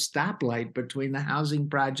set up a stoplight between the housing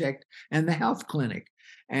project and the health clinic.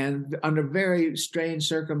 And under very strange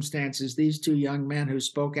circumstances, these two young men who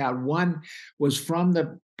spoke out, one was from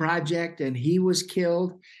the project and he was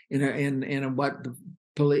killed in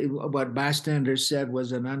what bystanders said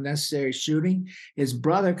was an unnecessary shooting. His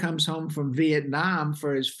brother comes home from Vietnam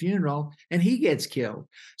for his funeral and he gets killed.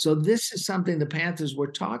 So this is something the Panthers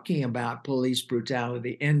were talking about: police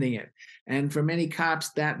brutality, ending it. And for many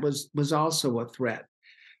cops, that was also a threat.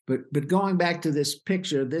 But going back to this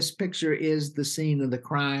picture is the scene of the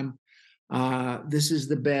crime. This is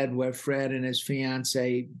the bed where Fred and his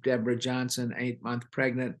fiancee, Deborah Johnson, 8-month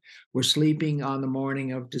pregnant, were sleeping on the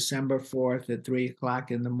morning of December 4th at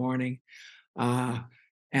 3:00 in the morning.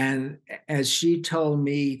 And as she told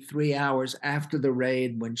me 3 hours after the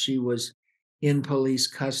raid, when she was in police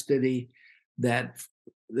custody, that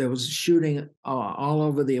there was shooting all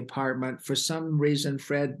over the apartment. For some reason,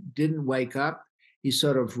 Fred didn't wake up. He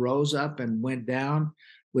sort of rose up and went down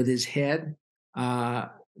with his head,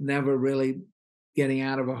 never really getting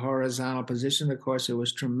out of a horizontal position. Of course, it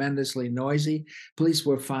was tremendously noisy. Police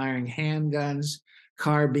were firing handguns,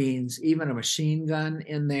 carbines, even a machine gun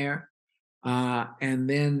in there. And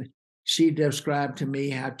then she described to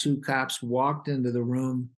me how two cops walked into the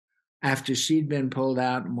room after she'd been pulled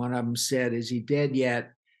out, and one of them said, "Is he dead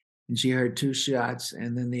yet?" And she heard 2 shots,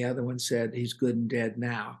 and then the other one said, "He's good and dead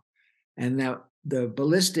now." And now the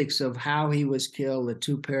ballistics of how he was killed, the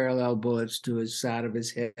 2 parallel bullets to his side of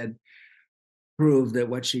his head, prove that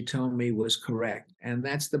what she told me was correct. And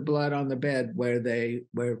that's the blood on the bed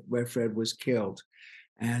where Fred was killed.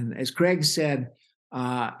 And as Craig said,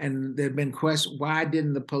 and there'd been questions, why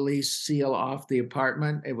didn't the police seal off the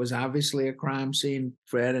apartment? It was obviously a crime scene.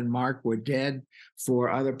 Fred and Mark were dead. 4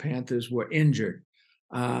 other Panthers were injured.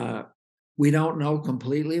 We don't know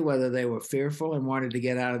completely whether they were fearful and wanted to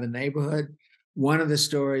get out of the neighborhood. One of the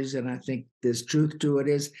stories, and I think there's truth to it,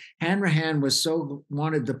 is Hanrahan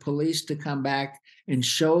wanted the police to come back and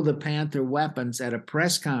show the Panther weapons at a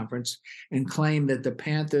press conference and claim that the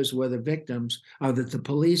Panthers were the victims, or that the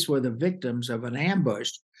police were the victims of an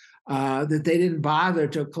ambush, that they didn't bother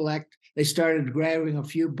to collect. They started grabbing a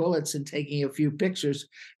few bullets and taking a few pictures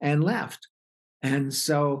and left. And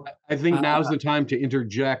so I think now's the time to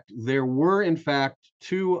interject. There were, in fact,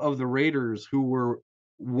 2 of the raiders who were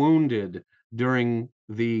wounded during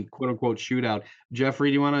the quote unquote shootout. Jeffrey,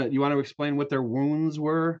 do you want to explain what their wounds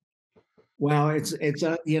were? Well, it's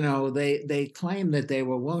they claim that they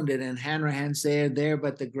were wounded, and Hanrahan said there,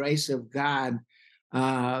 but the grace of God,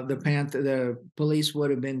 the police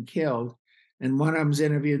would have been killed. And one of them's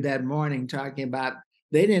interviewed that morning talking about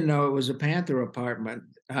they didn't know it was a Panther apartment.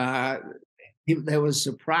 They was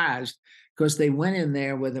surprised because they went in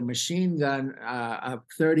there with a machine gun, a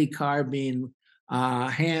 30 carbine,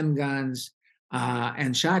 handguns,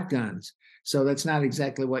 and shotguns. So that's not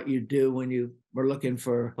exactly what you do when you were looking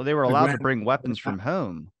for. Well, they were allowed to bring weapons from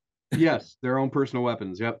home. Yes, their own personal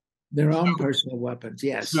weapons. Yep. Their own personal weapons.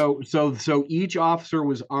 Yes. So each officer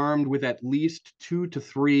was armed with at least 2 to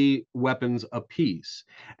 3 weapons apiece.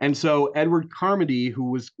 And so Edward Carmody, who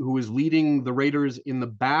was leading the raiders in the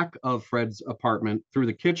back of Fred's apartment through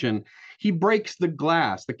the kitchen, he breaks the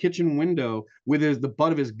glass, the kitchen window, with the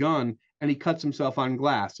butt of his gun, and he cuts himself on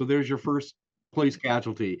glass. So there's your first police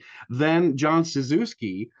casualty. Then John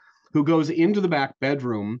Suzuki, who goes into the back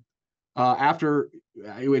bedroom after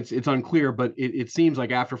it's unclear, but it seems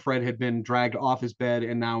like after Fred had been dragged off his bed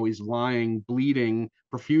and now he's lying bleeding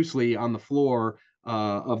profusely on the floor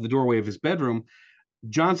of the doorway of his bedroom.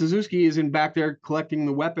 John Suzuki is in back there collecting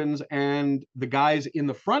the weapons, and the guys in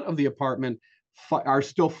the front of the apartment are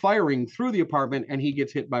still firing through the apartment, and he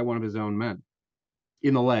gets hit by one of his own men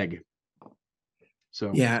in the leg.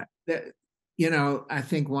 So yeah, I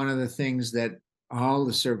think one of the things that all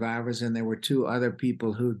the survivors, and there were 2 other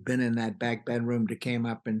people who'd been in that back bedroom to came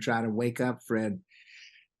up and try to wake up Fred.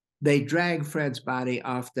 They dragged Fred's body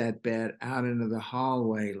off that bed out into the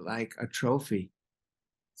hallway like a trophy.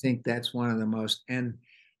 I think that's one of the most. And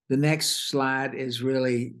the next slide is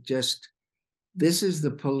really just, this is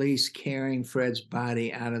the police carrying Fred's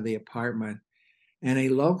body out of the apartment. And a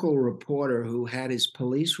local reporter who had his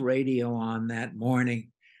police radio on that morning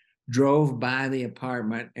drove by the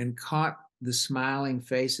apartment and caught the smiling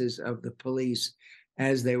faces of the police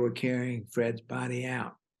as they were carrying Fred's body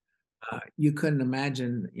out. You couldn't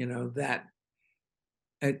imagine, that.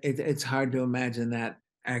 It's hard to imagine that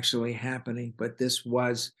actually happening, but this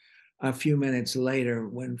was a few minutes later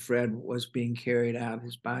when Fred was being carried out.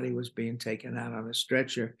 His body was being taken out on a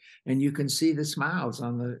stretcher, and you can see the smiles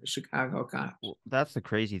on the Chicago cops. Well, that's the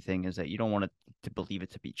crazy thing, is that you don't want to believe it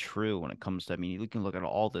to be true when it comes to, you can look at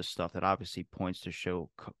all this stuff that obviously points to show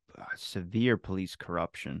severe police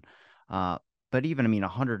corruption. But even,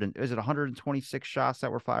 126 shots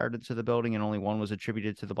that were fired into the building and only one was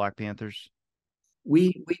attributed to the Black Panthers?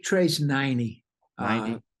 We traced 90.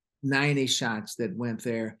 90 shots that went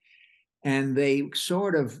there. And they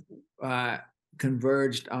sort of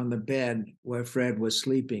converged on the bed where Fred was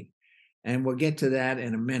sleeping. And we'll get to that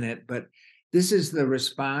in a minute. But this is the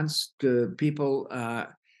response to people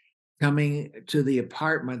coming to the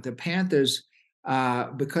apartment. The Panthers,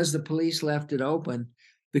 because the police left it open,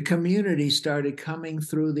 the community started coming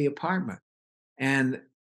through the apartment. And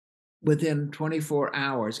within 24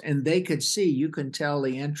 hours, and they could see, you can tell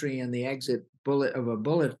the entry and the exit bullet of a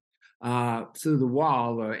bullet through the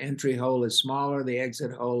wall. The entry hole is smaller, the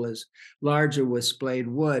exit hole is larger with splayed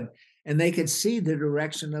wood, and they could see the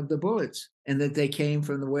direction of the bullets and that they came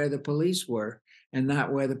from where the police were and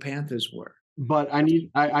not where the Panthers were. But I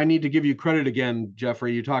need to give you credit again,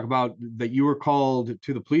 Jeffrey. You talk about that you were called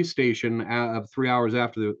to the police station 3 hours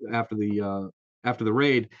after the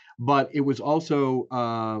raid, but it was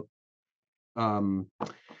also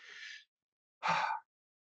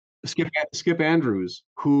Skip Andrews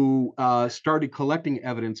who started collecting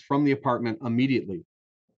evidence from the apartment immediately.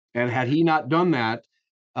 And had he not done that,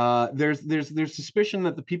 there's suspicion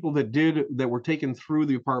that the people that were taken through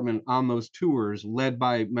the apartment on those tours, led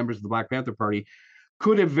by members of the Black Panther Party,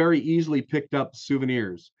 could have very easily picked up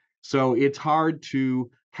souvenirs. So it's hard to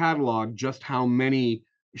catalog just how many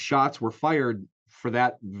shots were fired for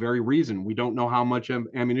that very reason. We don't know how much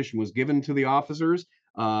ammunition was given to the officers,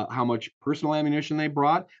 how much personal ammunition they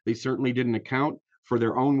brought. They certainly didn't account for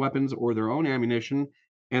their own weapons or their own ammunition.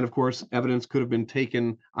 And of course, evidence could have been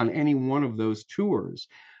taken on any one of those tours.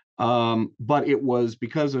 But it was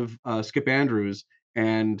because of Skip Andrews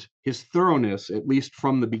and his thoroughness, at least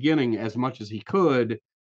from the beginning, as much as he could,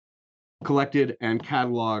 collected and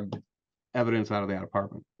cataloged evidence out of that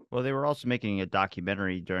apartment. Well, they were also making a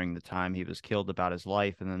documentary during the time he was killed about his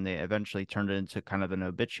life, and then they eventually turned it into kind of an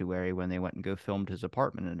obituary when they went and go filmed his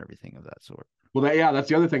apartment and everything of that sort. Well, yeah, that's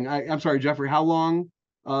the other thing. I'm sorry, Jeffrey. How long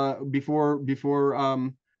before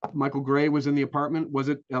Michael Gray was in the apartment? Was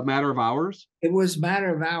it a matter of hours? It was a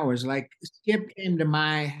matter of hours. Like Skip came to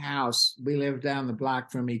my house. We lived down the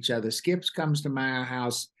block from each other. Skip comes to my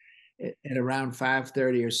house at around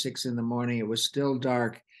 5:30 or 6 in the morning. It was still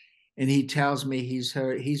dark. And he tells me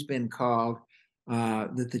he's been called,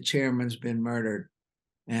 that the chairman's been murdered.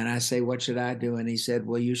 And I say, what should I do? And he said,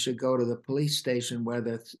 well, you should go to the police station where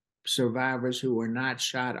the survivors who were not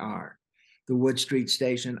shot are, the Wood Street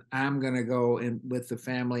station. I'm going to go in with the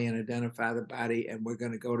family and identify the body, and we're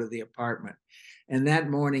going to go to the apartment. And that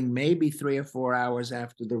morning, maybe 3 or 4 hours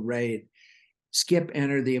after the raid, Skip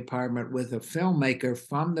entered the apartment with a filmmaker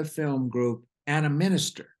from the film group and a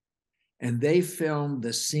minister. And they filmed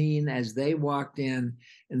the scene as they walked in,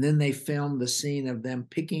 and then they filmed the scene of them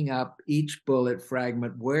picking up each bullet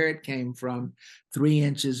fragment, where it came from, 3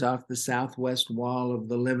 inches off the southwest wall of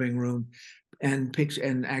the living room, and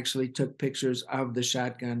actually took pictures of the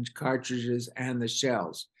shotgun cartridges and the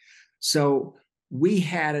shells. So we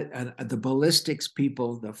had the ballistics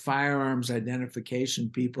people, the firearms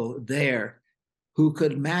identification people there who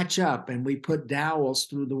could match up, and we put dowels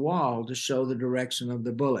through the wall to show the direction of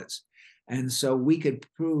the bullets. And so we could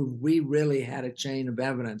prove we really had a chain of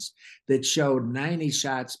evidence that showed 90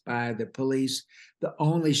 shots by the police. The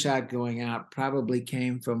only shot going out probably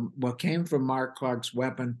came from Mark Clark's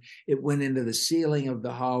weapon. It went into the ceiling of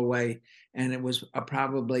the hallway, and it was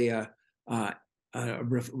probably a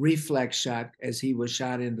reflex shot as he was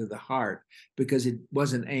shot into the heart, because it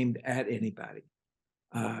wasn't aimed at anybody.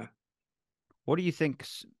 What do you think,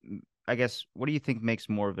 I guess, what do you think makes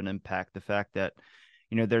more of an impact? The fact that,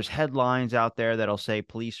 there's headlines out there that'll say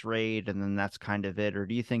police raid and then that's kind of it? Or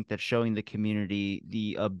do you think that showing the community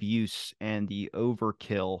the abuse and the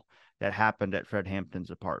overkill that happened at Fred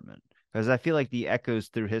Hampton's apartment? Because I feel like the echoes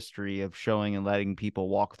through history of showing and letting people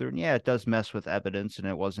walk through, and yeah, it does mess with evidence,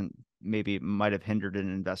 and maybe it might have hindered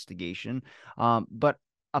an investigation. But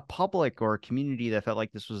a public or a community that felt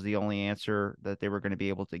like this was the only answer that they were going to be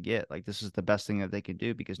able to get, like this is the best thing that they could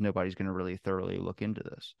do because nobody's going to really thoroughly look into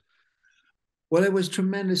this. Well, it was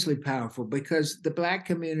tremendously powerful because the Black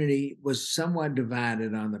community was somewhat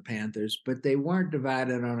divided on the Panthers, but they weren't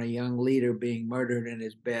divided on a young leader being murdered in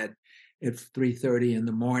his bed at 3:30 in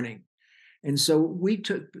the morning. And so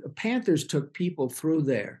Panthers took people through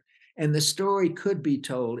there, and the story could be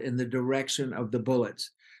told in the direction of the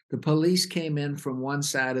bullets. The police came in from one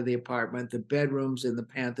side of the apartment, the bedrooms and the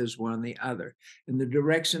Panthers were on the other. And the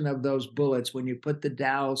direction of those bullets, when you put the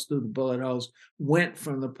dowels through the bullet holes, went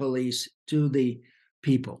from the police to the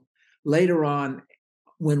people. Later on,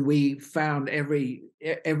 when we found every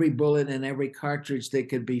bullet and every cartridge that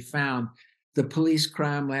could be found, the police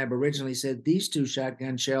crime lab originally said these 2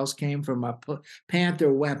 shotgun shells came from a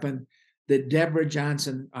Panther weapon that that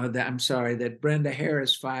Brenda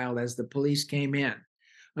Harris filed as the police came in.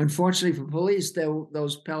 Unfortunately for police,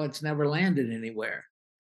 those pellets never landed anywhere.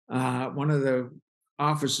 One of the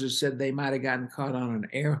officers said they might have gotten caught on an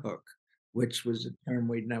air hook, which was a term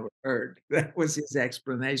we'd never heard. That was his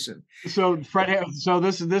explanation. So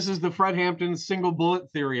this is the Fred Hampton single bullet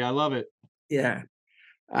theory. I love it. Yeah.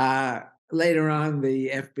 Later on,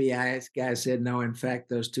 the FBI guy said, no, in fact,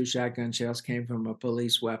 those 2 shotgun shells came from a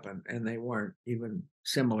police weapon, and they weren't even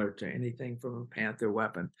similar to anything from a Panther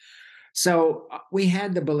weapon. So we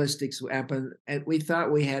had the ballistics weapon, and we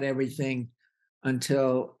thought we had everything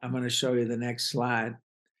until I'm going to show you the next slide.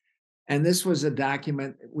 And this was a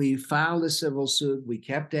document. We filed a civil suit. We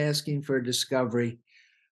kept asking for discovery.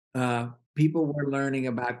 People were learning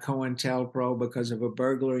about COINTELPRO because of a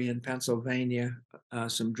burglary in Pennsylvania.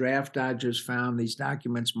 Some draft dodgers found these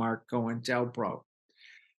documents marked COINTELPRO.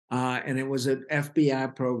 And it was an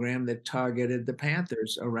FBI program that targeted the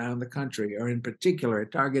Panthers around the country, or in particular,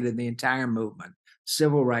 it targeted the entire movement,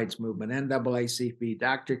 civil rights movement, NAACP,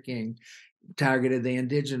 Dr. King, targeted the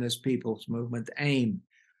indigenous peoples movement, AIM.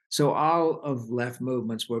 So all of left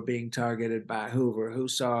movements were being targeted by Hoover, who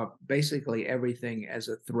saw basically everything as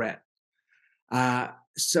a threat.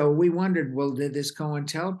 So we wondered, well, did this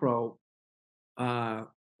COINTELPRO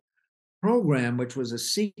program, which was a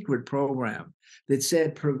secret program that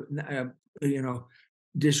said, you know,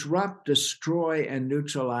 disrupt, destroy, and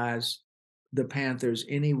neutralize the Panthers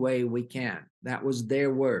any way we can. That was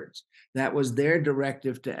their words. That was their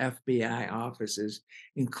directive to FBI offices,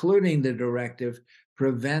 including the directive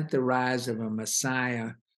prevent the rise of a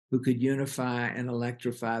messiah who could unify and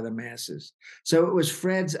electrify the masses. So it was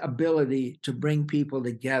Fred's ability to bring people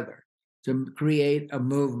together, to create a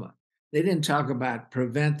movement. They didn't talk about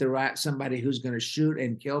prevent the right, somebody who's going to shoot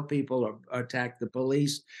and kill people or attack the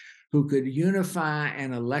police, who could unify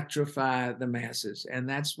and electrify the masses. And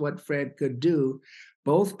that's what Fred could do,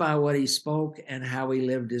 both by what he spoke and how he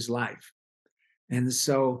lived his life. And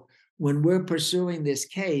so when we're pursuing this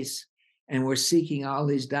case and we're seeking all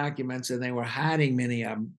these documents, and they were hiding many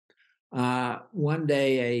of them, one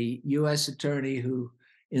day a U.S. attorney who,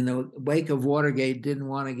 in the wake of Watergate, didn't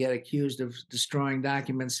want to get accused of destroying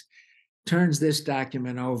documents, turns this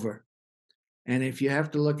document over. And if you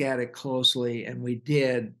have to look at it closely, and we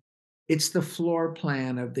did, it's the floor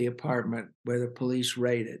plan of the apartment where the police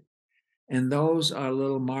raided. And those are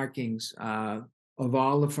little markings of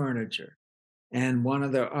all the furniture. And one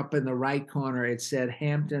of the, up in the right corner, it said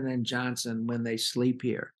Hampton and Johnson when they sleep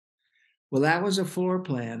here. Well, that was a floor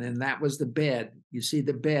plan, and that was the bed. You see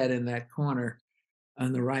the bed in that corner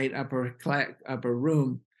on the right upper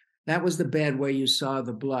room. That was the bed where you saw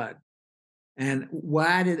the blood. And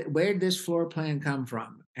where did this floor plan come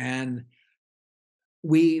from? And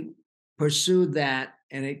we pursued that,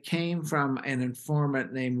 and it came from an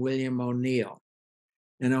informant named William O'Neill.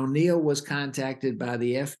 And O'Neill was contacted by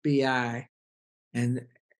the FBI and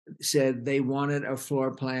said they wanted a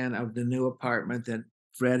floor plan of the new apartment that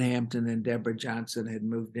Fred Hampton and Deborah Johnson had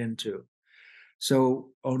moved into. So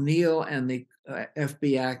O'Neill and the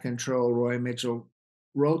FBI control, Roy Mitchell,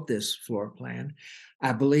 wrote this floor plan.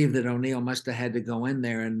 I believe that O'Neill must have had to go in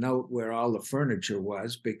there and note where all the furniture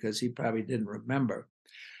was, because he probably didn't remember.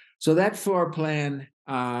 So that floor plan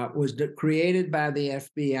was created by the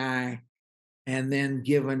FBI and then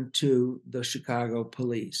given to the Chicago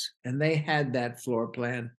police. And they had that floor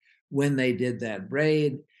plan when they did that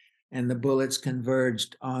raid, and the bullets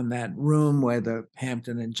converged on that room where the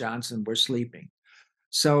Hampton and Johnson were sleeping.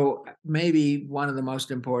 So maybe one of the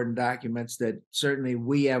most important documents that certainly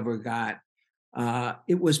we ever got,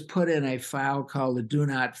 it was put in a file called the Do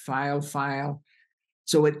Not File file.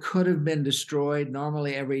 So it could have been destroyed.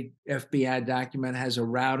 Normally, every FBI document has a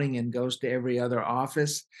routing and goes to every other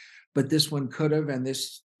office, but this one could have, and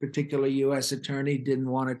this particular U.S. attorney didn't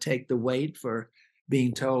want to take the weight for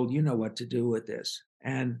being told, you know what to do with this.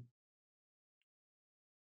 And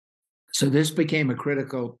so this became a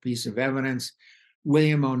critical piece of evidence.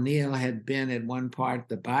 William O'Neill had been at one part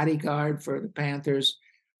the bodyguard for the Panthers.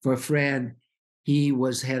 For Fred, he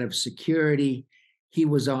was head of security. He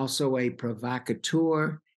was also a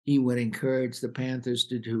provocateur. He would encourage the Panthers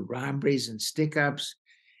to do robberies and stick-ups.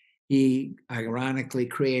 He ironically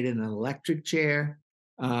created an electric chair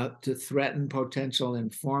to threaten potential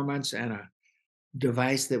informants, and a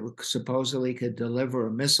device that supposedly could deliver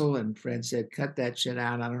a missile. And Fred said, cut that shit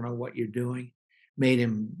out. I don't know what you're doing. Made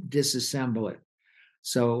him disassemble it.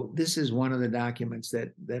 So this is one of the documents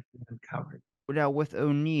that we uncovered. Now with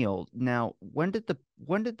O'Neill, now when did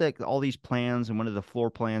all these plans and when did the floor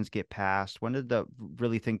plans get passed? When did the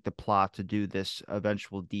really think the plot to do this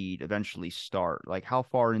eventual deed eventually start? Like how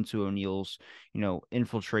far into O'Neill's,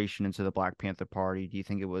 infiltration into the Black Panther Party do you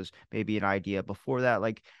think it was maybe an idea before that?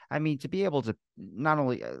 Like, I mean, to be able to not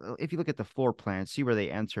only if you look at the floor plan, see where they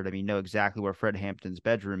entered, I mean, know exactly where Fred Hampton's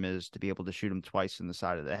bedroom is to be able to shoot him twice in the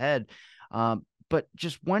side of the head. But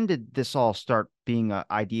just when did this all start being an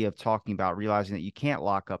idea of talking about realizing that you can't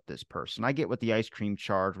lock up this person? I get what the ice cream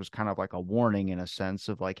charge was kind of like a warning in a sense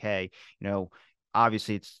of like, hey,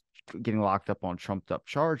 obviously it's getting locked up on trumped up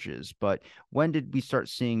charges. But when did we start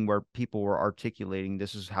seeing where people were articulating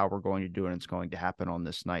this is how we're going to do it and it's going to happen on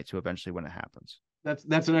this night? So eventually when it happens.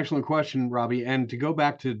 That's an excellent question, Robbie. And to go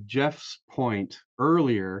back to Jeff's point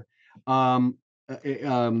earlier, that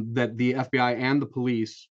the FBI and the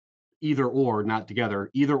police, either or, not together,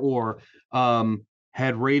 either or,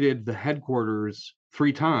 had raided the headquarters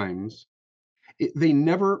 3 times. They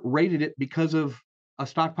never raided it because of a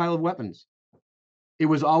stockpile of weapons. It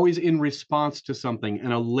was always in response to something,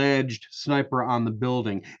 an alleged sniper on the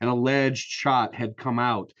building, an alleged shot had come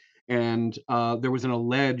out, and there was an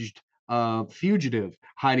alleged fugitive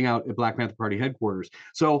hiding out at Black Panther Party headquarters.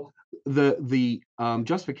 So the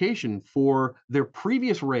justification for their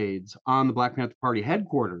previous raids on the Black Panther Party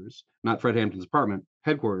headquarters, not Fred Hampton's apartment,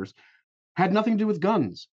 headquarters, had nothing to do with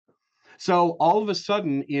guns. So all of a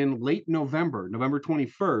sudden, in late November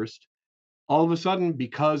 21st, all of a sudden,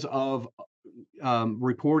 because of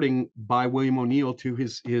reporting by William O'Neill to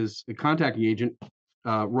his contacting agent,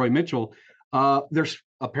 Roy Mitchell, there's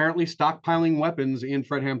apparently stockpiling weapons in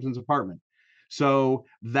Fred Hampton's apartment. So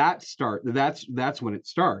that's when it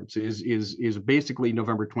starts, is basically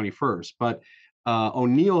November 21st. But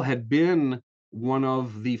O'Neill had been one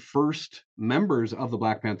of the first members of the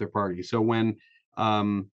Black Panther Party. So when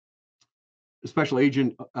Special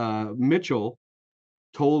Agent Mitchell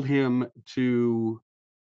told him to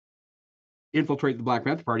infiltrate the Black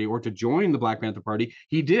Panther Party or to join the Black Panther Party,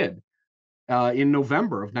 he did in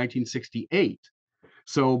November of 1968.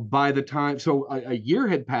 So by the time, so a year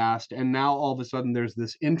had passed, and now all of a sudden there's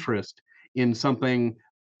this interest in something,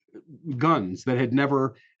 guns, that had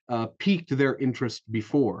never piqued their interest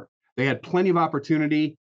before. They had plenty of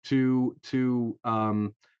opportunity to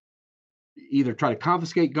either try to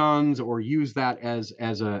confiscate guns or use that as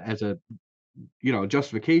a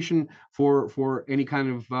justification for any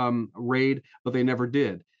kind of raid, but they never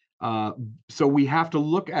did. So we have to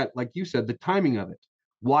look at, like you said, the timing of it.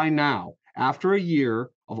 Why now? After a year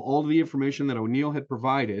of all the information that O'Neill had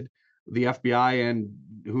provided, the FBI and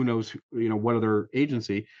who knows, what other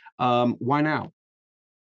agency, why now?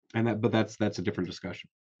 But that's a different discussion.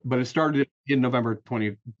 But it started in November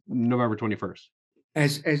 21st.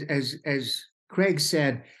 As Craig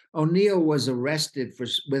said, O'Neill was arrested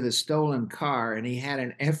with a stolen car, and he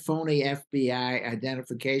had a phony FBI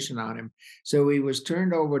identification on him. So he was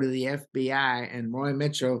turned over to the FBI, and Roy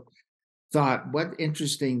Mitchell thought, what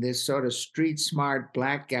interesting, this sort of street smart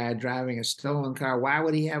black guy driving a stolen car. Why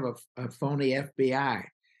would he have a phony FBI?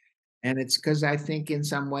 And it's because I think in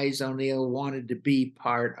some ways O'Neill wanted to be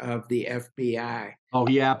part of the FBI. Oh,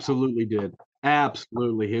 he absolutely did.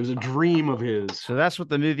 Absolutely. It was a dream of his. So that's what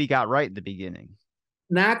the movie got right in the beginning.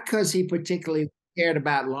 Not because he particularly cared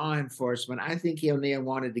about law enforcement. I think O'Neill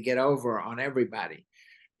wanted to get over on everybody.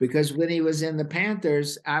 Because when he was in the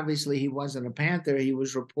Panthers, obviously he wasn't a Panther. He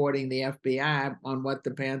was reporting the FBI on what the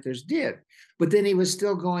Panthers did. But then he was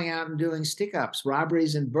still going out and doing stick-ups,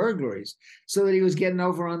 robberies, and burglaries, so that he was getting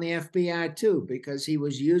over on the FBI too, because he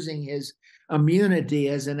was using his immunity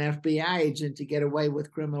as an FBI agent to get away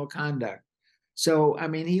with criminal conduct. So, I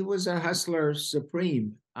mean, he was a hustler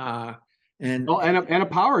supreme. And a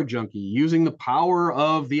power junkie, using the power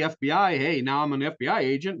of the FBI. Hey, now I'm an FBI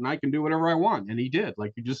agent and I can do whatever I want. And he did,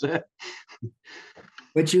 like you just said.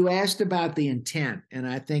 But you asked about the intent. And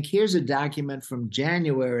I think here's a document from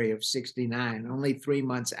January of 69, only 3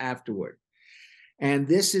 months afterward. And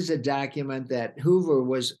this is a document that Hoover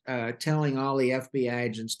was telling all the FBI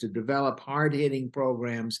agents to develop hard-hitting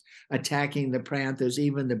programs attacking the Panthers,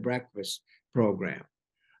 even the breakfast program.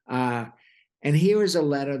 And here is a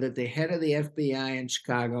letter that the head of the FBI in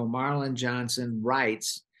Chicago, Marlon Johnson,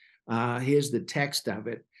 writes. Here's the text of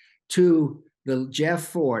it to the Jeff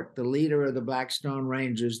Fort, the leader of the Blackstone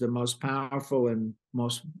Rangers, the most powerful and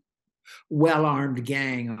most well-armed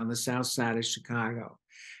gang on the south side of Chicago.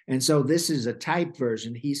 And so this is a typed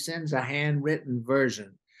version. He sends a handwritten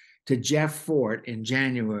version to Jeff Fort in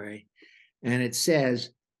January, and it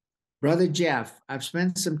says, Brother Jeff, I've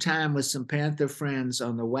spent some time with some Panther friends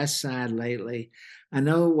on the west side lately. I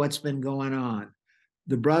know what's been going on.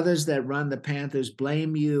 The brothers that run the Panthers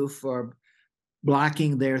blame you for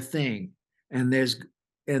blocking their thing, and there's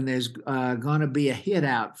going to be a hit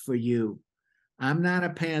out for you. I'm not a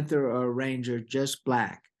Panther or a Ranger, just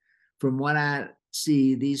black. From what I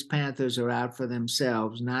see, these Panthers are out for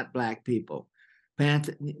themselves, not black people.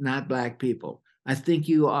 Not black people. I think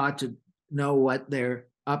you ought to know what they're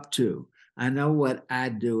up to. I know what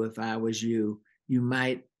I'd do if I was you. You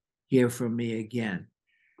might hear from me again.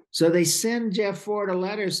 So they send Jeff Fort a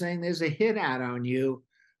letter saying there's a hit out on you.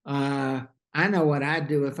 I know what I'd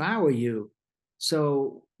do if I were you.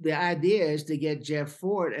 So the idea is to get Jeff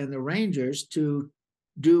Fort and the Rangers to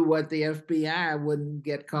do what the FBI wouldn't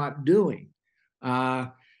get caught doing.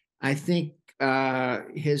 I think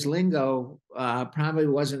his lingo probably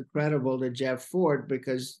wasn't credible to Jeff Fort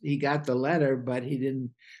because he got the letter, but he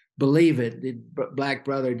didn't believe it. The black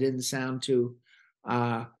brother didn't sound too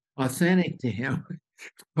authentic to him.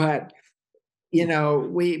 But,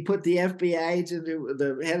 we put the FBI agent,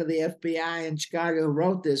 the head of the FBI in Chicago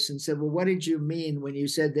wrote this and said, well, what did you mean when you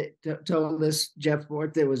said that, told us, Jeff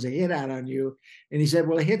Fort, there was a hit out on you? And he said,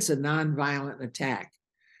 well, a hit's a nonviolent attack.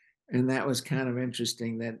 And that was kind of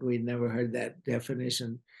interesting that we'd never heard that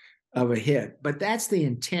definition of a hit. But that's the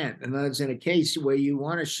intent. In other words, in a case where you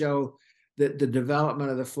want to show that the development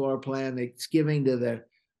of the floor plan that's giving to the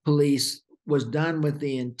police was done with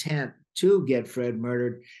the intent to get Fred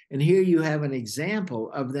murdered. And here you have an example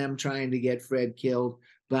of them trying to get Fred killed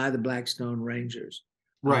by the Blackstone Rangers.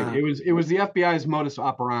 Right. It was the FBI's modus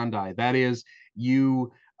operandi. That is,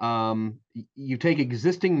 you you take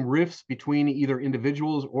existing rifts between either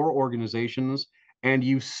individuals or organizations, and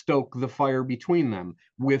you stoke the fire between them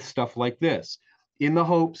with stuff like this, in the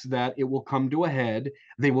hopes that it will come to a head.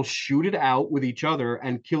 They will shoot it out with each other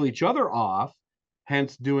and kill each other off,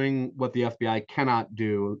 hence doing what the FBI cannot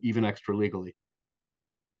do, even extra legally.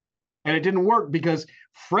 And it didn't work because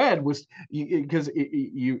Fred was, because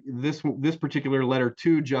this particular letter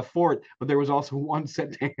to Jeff Fort, but there was also one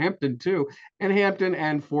sent to Hampton too, and Hampton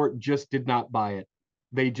and Fort just did not buy it.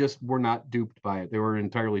 They just were not duped by it. They were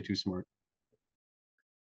entirely too smart.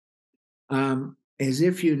 As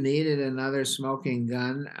if you needed another smoking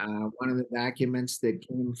gun, one of the documents that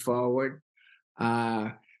came forward uh,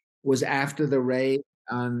 was after the raid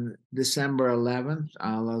on December 11th,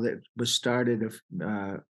 although it was started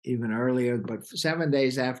even earlier, but 7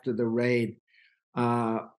 days after the raid,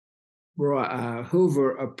 uh,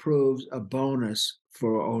 Hoover approves a bonus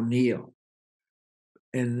for O'Neill.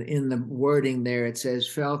 And in the wording there, it says,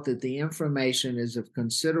 felt that the information is of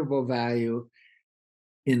considerable value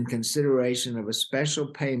in consideration of a special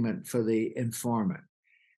payment for the informant.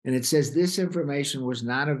 And it says this information was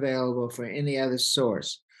not available for any other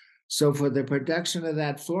source. So for the production of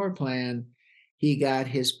that floor plan, he got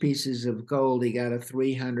his pieces of gold. He got a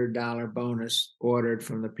 $300 bonus ordered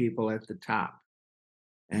from the people at the top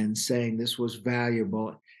and saying this was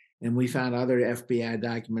valuable. And we found other FBI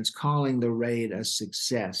documents calling the raid a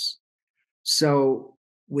success. So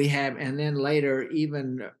we have, and then later,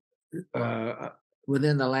 even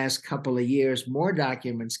within the last couple of years, more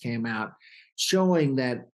documents came out showing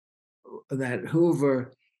that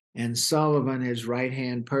Hoover and Sullivan, his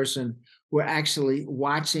right-hand person, were actually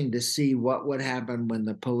watching to see what would happen when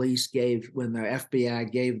the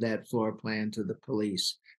FBI gave that floor plan to the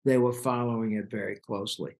police. They were following it very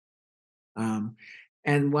closely.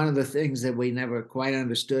 And one of the things that we never quite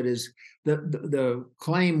understood is the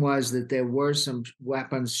claim was that there were some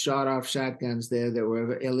weapons, shot-off shotguns there that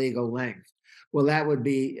were of illegal length. Well, that would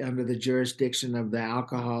be under the jurisdiction of the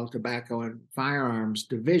Alcohol, Tobacco, and Firearms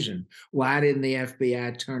Division. Why didn't the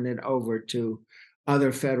FBI turn it over to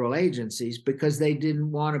other federal agencies? Because they didn't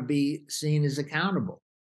want to be seen as accountable.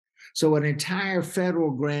 So an entire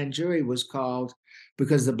federal grand jury was called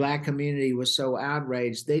because the Black community was so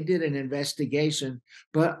outraged. They did an investigation,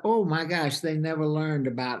 but oh my gosh, they never learned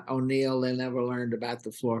about O'Neill. They never learned about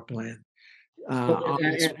the floor plan.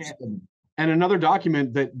 And another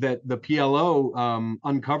document that the PLO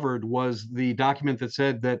uncovered was the document that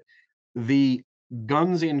said that the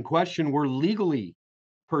guns in question were legally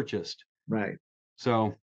purchased. Right.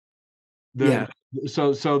 So the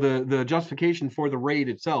justification for the raid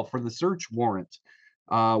itself, for the search warrant,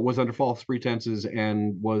 was under false pretenses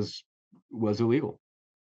and was illegal.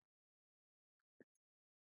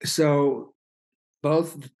 So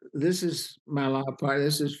this is my law partner.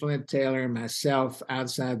 This is Flint Taylor and myself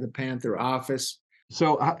outside the Panther office.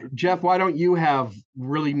 So, Jeff, why don't you have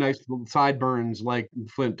really nice sideburns like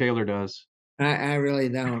Flint Taylor does? I really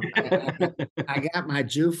don't. I got my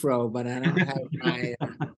Jufro, but I don't have my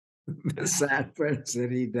sideburns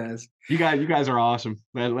that he does. You guys are awesome.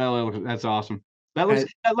 That's awesome. That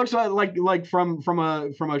looks like from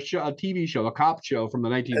a TV show, a cop show from the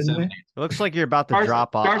 1970s. It looks like you're about to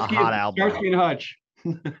drop a hot album. Starsky and Hutch.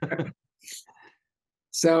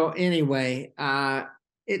 So anyway,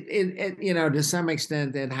 it to some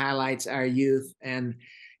extent it highlights our youth. And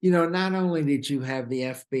not only did you have the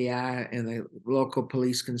FBI and the local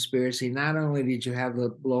police conspiracy, not only did you have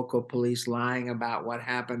the local police lying about what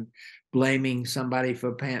happened, blaming somebody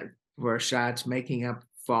for shots, making up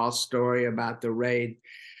false story about the raid,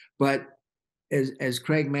 but as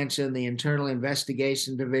Craig mentioned, the Internal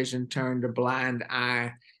Investigation Division turned a blind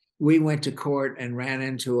eye. We went to court and ran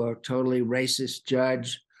into a totally racist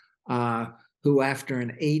judge who, after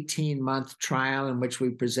an 18-month trial in which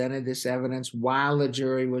we presented this evidence while the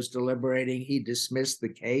jury was deliberating, he dismissed the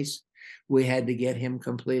case. We had to get him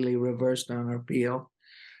completely reversed on appeal.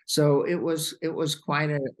 So it was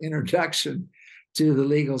quite an introduction to the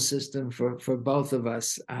legal system for both of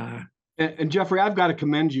us. And Jeffrey, I've got to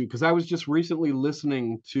commend you because I was just recently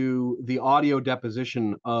listening to the audio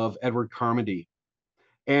deposition of Edward Carmody.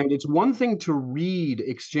 And it's one thing to read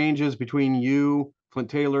exchanges between you, Flint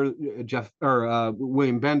Taylor,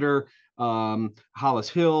 William Bender, Hollis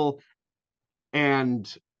Hill,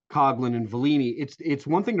 and Coughlin and Vellini. It's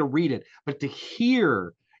one thing to read it, but to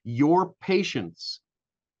hear your patience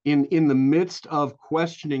in the midst of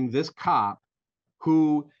questioning this cop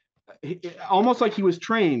who almost like he was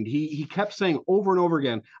trained. He kept saying over and over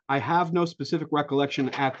again, I have no specific recollection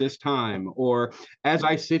at this time, or as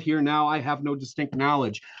I sit here now, I have no distinct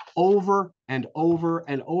knowledge. Over and over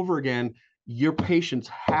and over again. Your patience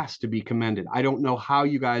has to be commended. I don't know how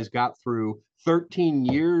you guys got through 13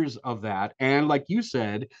 years of that. And like you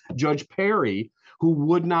said, Judge Perry, who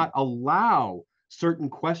would not allow certain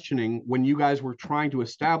questioning when you guys were trying to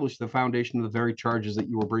establish the foundation of the very charges that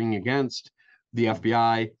you were bringing against the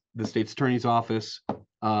FBI, the state's attorney's office,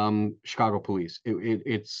 Chicago police.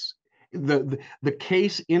 It's the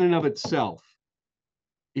case in and of itself.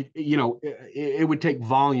 It would take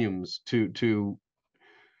volumes to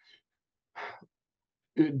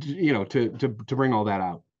bring all that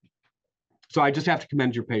out. So I just have to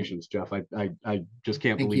commend your patience, Jeff. I just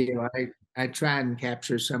can't Thank believe. you. I tried and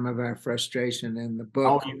capture some of our frustration in the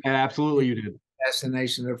Oh, book. absolutely, you did.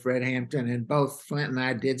 Assassination of Fred Hampton, and both Flint and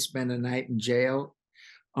I did spend a night in jail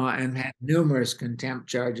and had numerous contempt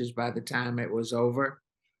charges by the time it was over.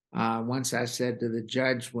 Once I said to the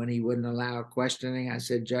judge when he wouldn't allow questioning, I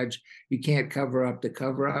said, Judge, you can't cover up the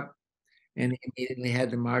cover up. And he immediately had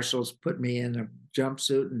the marshals put me in a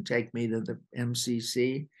jumpsuit and take me to the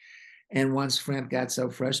MCC. And once Flint got so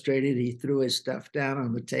frustrated, he threw his stuff down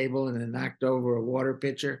on the table and then knocked over a water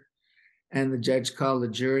pitcher. And the judge called the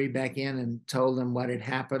jury back in and told them what had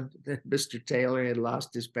happened, that Mr. Taylor had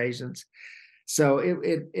lost his patience. So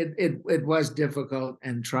it was difficult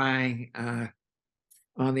and trying.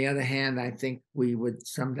 On the other hand, I think we would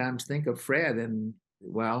sometimes think of Fred and,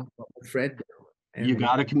 well, what would Fred do? And you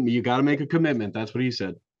gotta make a commitment. That's what he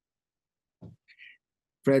said.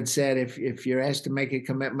 Fred said, if you're asked to make a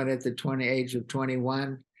commitment at the age of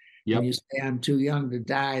 21, Yep. and you say, I'm too young to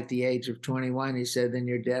die at the age of 21, he said, then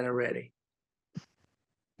you're dead already.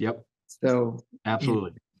 Yep. So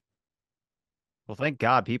absolutely. Well, thank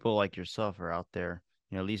God people like yourself are out there,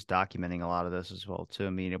 at least documenting a lot of this as well, too. I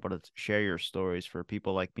mean, able to share your stories for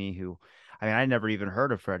people like me who, I never even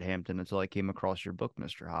heard of Fred Hampton until I came across your book,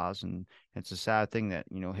 Mr. Haas. And it's a sad thing that,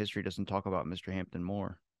 history doesn't talk about Mr. Hampton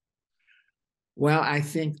more. Well, I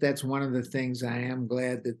think that's one of the things I am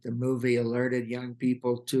glad that the movie alerted young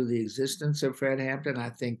people to the existence of Fred Hampton. I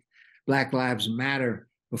think Black Lives Matter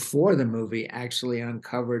before the movie actually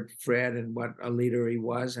uncovered Fred and what a leader he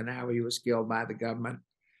was and how he was killed by the government.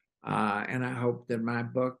 And I hope that my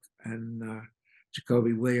book and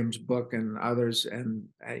Jacoby Williams' book and others, and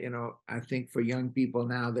I think for young people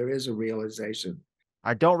now, there is a realization.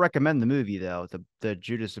 I don't recommend the movie, though, the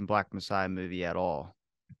Judas and Black Messiah movie at all.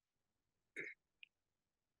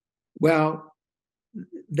 Well,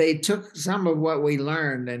 they took some of what we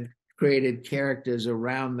learned and created characters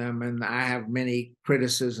around them, and I have many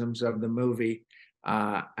criticisms of the movie.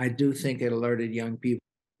 I do think it alerted young people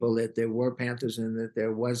that there were Panthers and that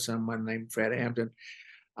there was someone named Fred Hampton.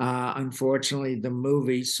 Unfortunately, the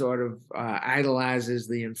movie sort of idolizes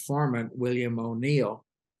the informant, William O'Neill,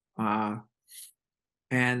 and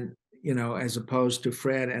as opposed to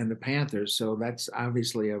Fred and the Panthers. So that's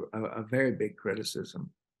obviously a very big criticism.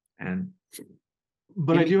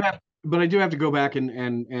 But I do have to go back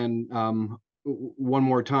and one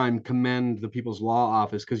more time commend the People's Law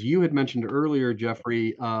Office, because you had mentioned earlier,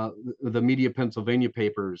 Jeffrey, the Media Pennsylvania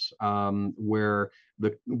papers, where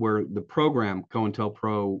the program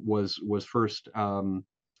COINTELPRO was first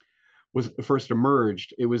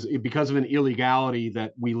emerged. It was because of an illegality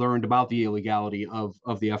that we learned about the illegality of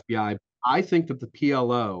the FBI. I think that the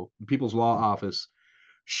PLO, the People's Law Office,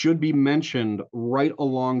 should be mentioned right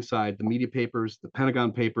alongside the media papers, the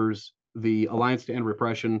Pentagon papers, the Alliance to End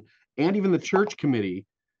Repression, and even the Church Committee,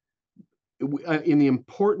 in the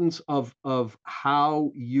importance of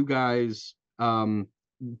how you guys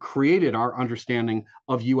created our understanding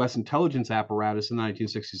of U.S. intelligence apparatus in the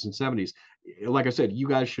 1960s and 70s. Like I said, you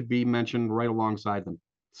guys should be mentioned right alongside them.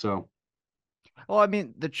 So, well, I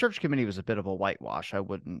mean, the Church Committee was a bit of a whitewash. I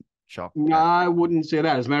wouldn't chalk that. I wouldn't say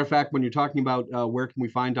that. As a matter of fact, when you're talking about where can we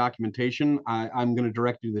find documentation, I'm going to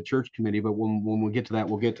direct you to the Church Committee. But when we get to that,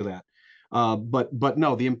 we'll get to that. But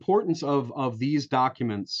no, the importance of these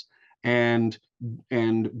documents and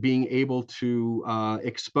being able to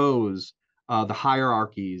expose the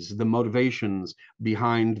hierarchies, the motivations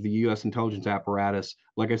behind the U.S. intelligence apparatus.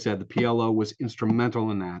 Like I said, the PLO was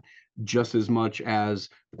instrumental in that, just as much as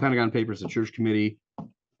the Pentagon Papers, the Church Committee,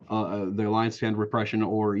 the Alliance to End Repression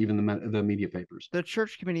or even the media papers. The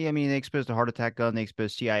church committee, I mean, they exposed a heart attack gun, they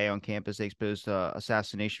exposed CIA on campus, they exposed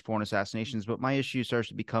foreign assassinations. But my issue starts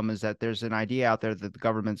to become is that there's an idea out there that the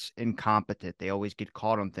government's incompetent. They always get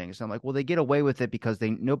caught on things. And I'm like, well, they get away with it because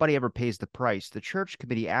nobody ever pays the price. The church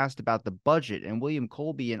committee asked about the budget, and William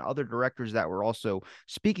Colby and other directors that were also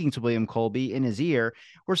speaking to William Colby in his ear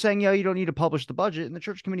were saying, yeah, you don't need to publish the budget. And the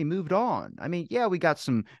church committee moved on. I mean, yeah, we got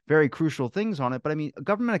some very crucial things on it, but I mean,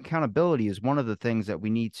 government accountability is one of the things that we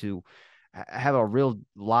need to have a real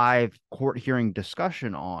live court hearing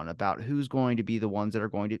discussion on about who's going to be the ones that are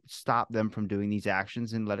going to stop them from doing these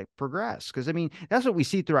actions and let it progress. Because, I mean, that's what we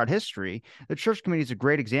see throughout history. The church committee is a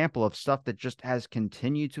great example of stuff that just has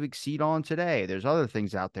continued to exceed on today. There's other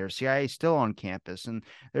things out there. CIA is still on campus. And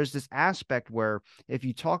there's this aspect where if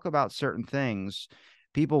you talk about certain things,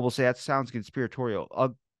 people will say that sounds conspiratorial.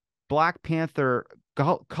 A Black Panther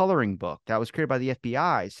coloring book that was created by the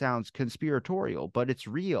FBI sounds conspiratorial, but it's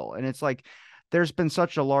real. And it's like there's been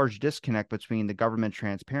such a large disconnect between the government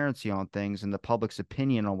transparency on things and the public's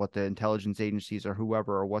opinion on what the intelligence agencies or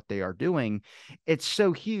whoever or what they are doing. It's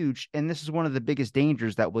so huge. And this is one of the biggest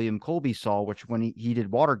dangers that William Colby saw, which when he did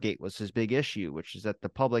Watergate was his big issue, which is that the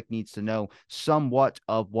public needs to know somewhat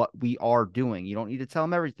of what we are doing. You don't need to tell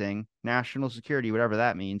them everything, national security, whatever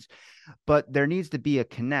that means. But there needs to be a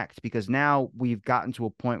connect because now we've gotten to a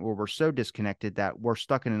point where we're so disconnected that we're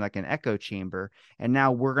stuck in like an echo chamber. And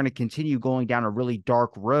now we're going to continue going down a really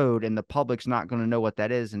dark road and the public's not going to know what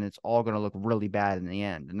that is. And it's all going to look really bad in the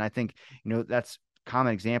end. And I think, that's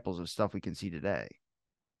common examples of stuff we can see today.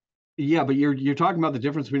 Yeah, but you're talking about the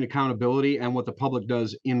difference between accountability and what the public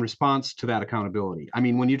does in response to that accountability. I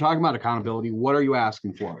mean, when you're talking about accountability, what are you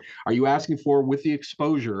asking for? Are you asking for, with the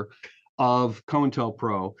exposure of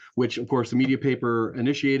COINTELPRO, which of course the media paper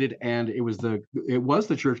initiated, and it was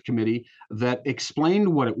the church committee that explained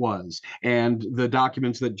what it was, and the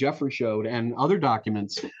documents that Jeffrey showed, and other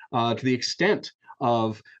documents to the extent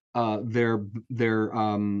of their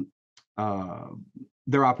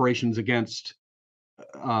operations against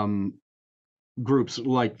groups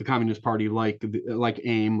like the Communist Party, like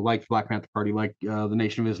AIM, like the Black Panther Party, like the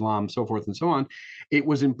Nation of Islam, so forth and so on. It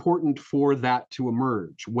was important for that to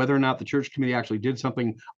emerge. Whether or not the church committee actually did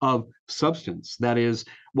something of substance, that is,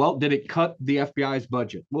 well, did it cut the FBI's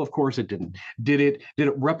budget? Well, of course it didn't. Did it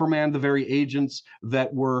reprimand the very agents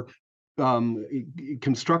that were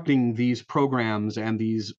constructing these programs and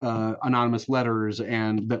these anonymous letters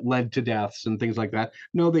and that led to deaths and things like that?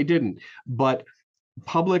 No, they didn't. But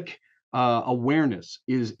public awareness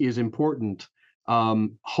is important.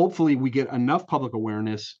 Hopefully we get enough public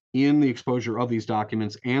awareness in the exposure of these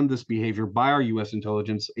documents and this behavior by our U.S.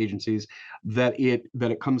 intelligence agencies that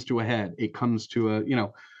it comes to a head. It comes to a,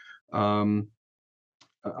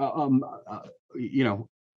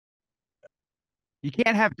 You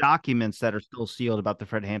can't have documents that are still sealed about the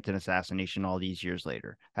Fred Hampton assassination all these years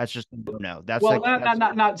later. That's just no. That's well, like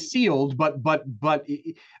not sealed, but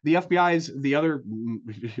the FBI's the other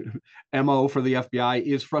MO for the FBI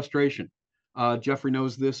is frustration. Jeffrey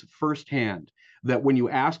knows this firsthand. That when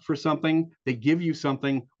you ask for something, they give you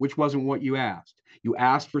something which wasn't what you asked. You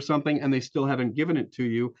asked for something and they still haven't given it to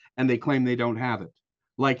you, and they claim they don't have it.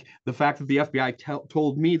 Like the fact that the FBI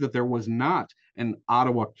told me that there was not an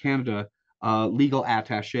Ottawa, Canada legal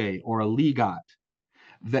attaché or a legat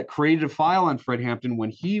that created a file on Fred Hampton when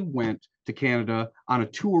he went to Canada on a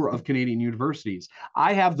tour of Canadian universities.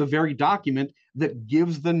 I have the very document that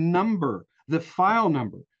gives the file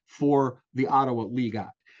number for the Ottawa legat.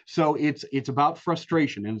 So it's about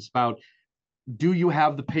frustration, and it's about, do you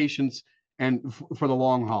have the patience and for the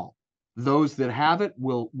long haul? Those that have it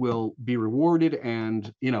will be rewarded,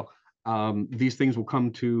 and these things will come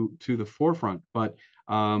to the forefront. But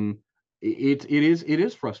it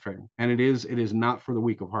is frustrating, and it is not for the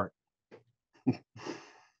weak of heart.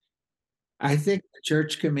 I think the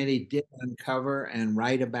church committee did uncover and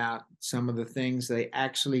write about some of the things. They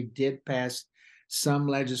actually did pass some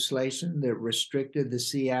legislation that restricted the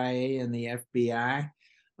CIA and the FBI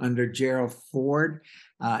under Gerald Ford.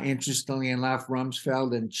 Interestingly enough,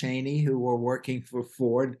 Rumsfeld and Cheney, who were working for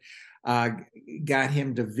Ford, got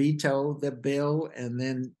him to veto the bill, and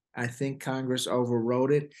then I think Congress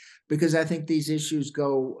overrode it, because I think these issues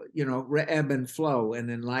go, ebb and flow.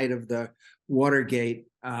 And in light of the Watergate,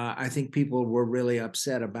 I think people were really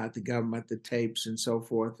upset about the government, the tapes and so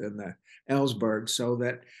forth, and the Ellsberg, so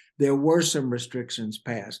that there were some restrictions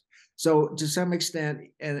passed. So to some extent,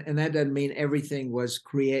 and that doesn't mean everything was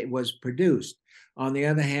produced. On the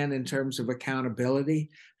other hand, in terms of accountability,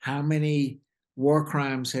 how many war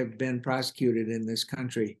crimes have been prosecuted in this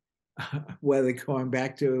country whether going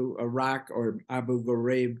back to Iraq or Abu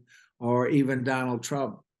Ghraib or even Donald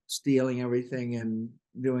Trump stealing everything and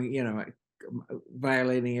doing,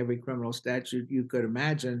 violating every criminal statute you could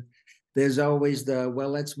imagine. There's always well,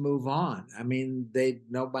 let's move on. I mean,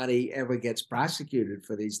 nobody ever gets prosecuted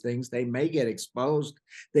for these things. They may get exposed.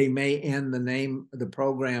 They may end the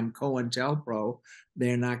program COINTELPRO.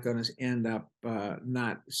 They're not going to end up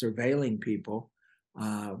not surveilling people.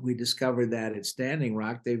 We discovered that at Standing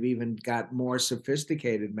Rock. They've even got more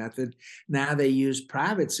sophisticated method. Now they use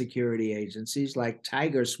private security agencies like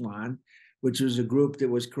Tiger Swan, which was a group that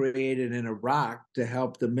was created in Iraq to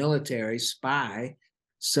help the military spy.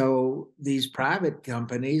 So these private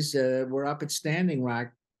companies were up at Standing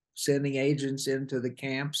Rock, sending agents into the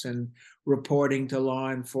camps and reporting to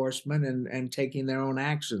law enforcement and taking their own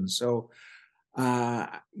actions. So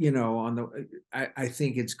I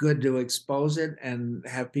think it's good to expose it and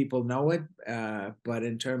have people know it. But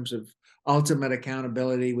in terms of ultimate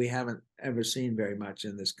accountability, we haven't ever seen very much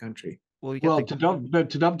in this country. Well, you get Well, the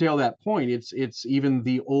to dovetail that point, it's even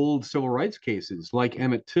the old civil rights cases like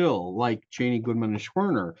Emmett Till, like Cheney, Goodman, and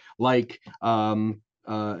Schwerner, like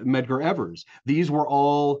Medgar Evers. These were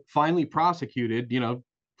all finally prosecuted,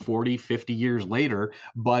 40, 50 years later,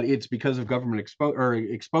 but it's because of government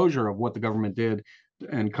exposure of what the government did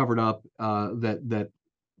and covered up that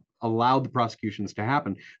allowed the prosecutions to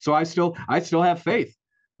happen. So I still have faith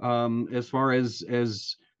as far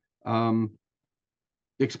as um,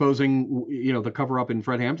 exposing the cover up in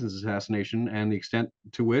Fred Hampton's assassination and the extent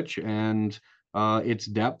to which and its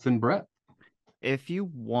depth and breadth. if you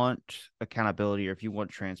want accountability or if you want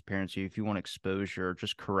transparency, if you want exposure,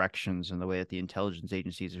 just corrections in the way that the intelligence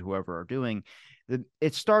agencies or whoever are doing,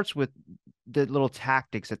 it starts with the little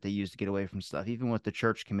tactics that they use to get away from stuff. Even with the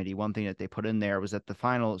church committee, one thing that they put in there was that the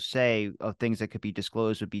final say of things that could be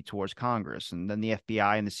disclosed would be towards Congress. And then the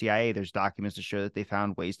FBI and the CIA, there's documents to show that they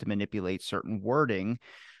found ways to manipulate certain wording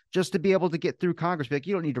just to be able to get through Congress. Be like,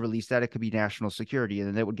 you don't need to release that. It could be national security. And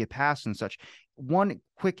then it would get passed and such. One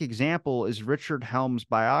quick example is Richard Helm's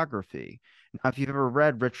biography. Now, if you've ever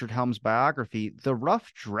read Richard Helm's biography, the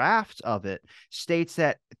rough draft of it states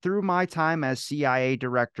that through my time as CIA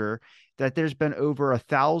director, that there's been over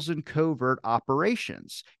 1,000 covert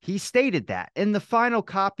operations. He stated that. In the final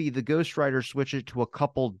copy, the ghostwriter switched it to a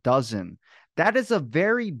couple dozen. That is a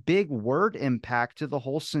very big word impact to the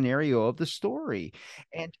whole scenario of the story.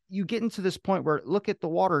 And you get into this point where look at the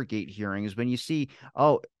Watergate hearings when you see,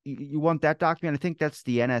 oh, you want that document? I think that's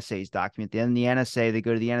the NSA's document. Then the NSA, they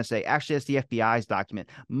go to the NSA. Actually, that's the FBI's document.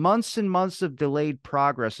 Months and months of delayed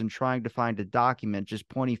progress in trying to find a document, just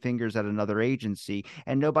pointing fingers at another agency,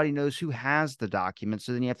 and nobody knows who has the document.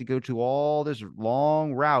 So then you have to go to all this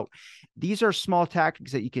long route. These are small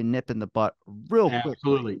tactics that you can nip in the butt real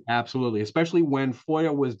quickly. Absolutely. Especially when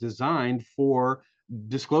FOIA was designed for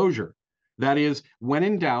disclosure. That is, when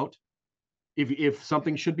in doubt, if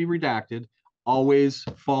something should be redacted, always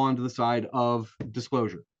fall onto the side of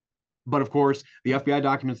disclosure. But of course, the FBI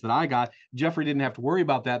documents that I got, Jeffrey didn't have to worry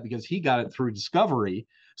about that because he got it through discovery.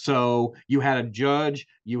 So you had a judge,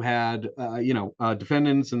 you had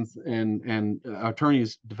defendants and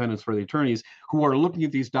attorneys, defendants for the attorneys who are looking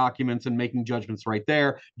at these documents and making judgments right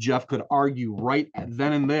there. Jeff could argue right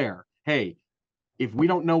then and there, hey, if we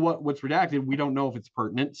don't know what's redacted, we don't know if it's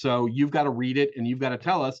pertinent. So you've got to read it and you've got to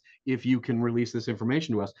tell us if you can release this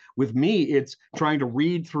information to us. With me, it's trying to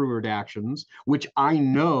read through redactions, which I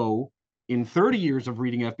know in 30 years of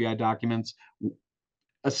reading FBI documents,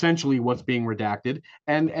 essentially what's being redacted,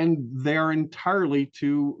 and they're entirely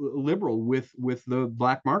too liberal with the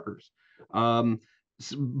black markers.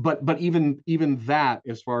 But even that,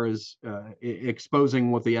 as far as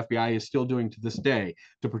exposing what the FBI is still doing to this day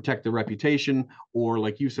to protect the reputation, or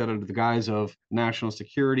like you said, under the guise of national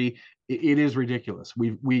security, it is ridiculous.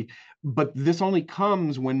 But this only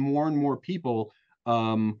comes when more and more people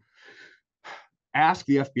ask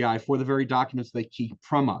the FBI for the very documents they keep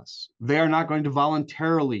from us. They are not going to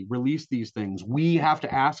voluntarily release these things. We have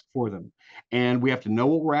to ask for them, and we have to know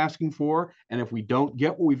what we're asking for. And if we don't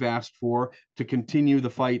get what we've asked for, to continue the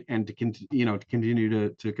fight and to continue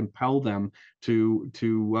to compel them to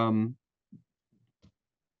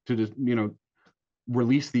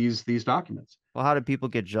release these documents. Well, how do people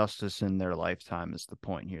get justice in their lifetime is the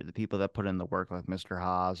point here. The people that put in the work like Mr.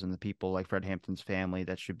 Haas and the people like Fred Hampton's family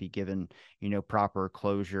that should be given, proper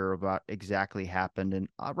closure about exactly happened and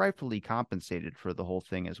rightfully compensated for the whole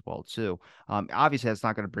thing as well, too. Obviously, that's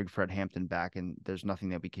not going to bring Fred Hampton back, and there's nothing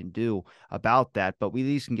that we can do about that, but we at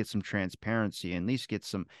least can get some transparency and at least get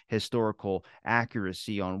some historical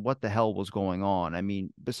accuracy on what the hell was going on. I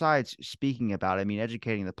mean, besides speaking about it, I mean,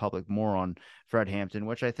 educating the public more on Fred Hampton,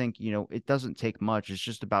 which I think, it doesn't take much. It's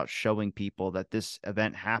just about showing people that this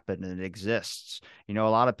event happened and it exists. A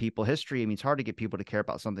lot of people, history, I mean, it's hard to get people to care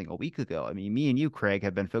about something a week ago. I mean, me and you, Craig,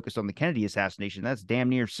 have been focused on the Kennedy assassination. That's damn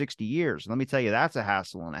near 60 years. Let me tell you, that's a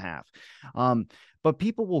hassle and a half. But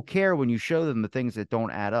people will care when you show them the things that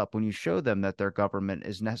don't add up, when you show them that their government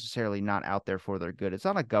is necessarily not out there for their good. It's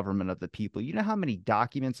not a government of the people. You know how many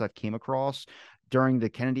documents I've came across during the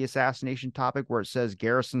Kennedy assassination topic where it says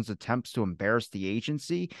Garrison's attempts to embarrass the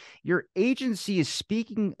agency? Your agency is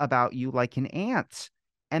speaking about you like an ant.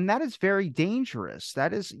 And that is very dangerous.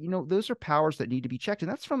 That is, those are powers that need to be checked. And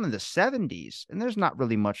that's from the 70s. And there's not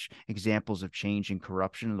really much examples of change and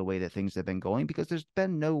corruption in the way that things have been going because there's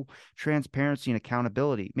been no transparency and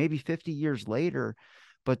accountability. Maybe 50 years later,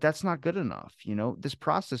 but that's not good enough. This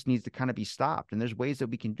process needs to kind of be stopped. And there's ways that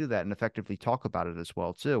we can do that and effectively talk about it as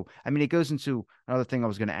well, too. I mean, it goes into another thing I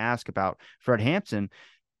was going to ask about Fred Hampton.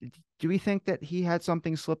 Do we think that he had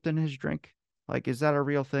something slipped in his drink? Like, is that a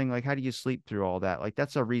real thing? Like, how do you sleep through all that? Like,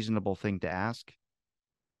 that's a reasonable thing to ask.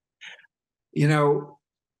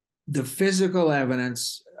 The physical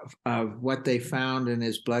evidence of what they found in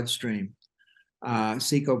his bloodstream,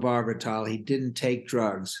 secobarbital, he didn't take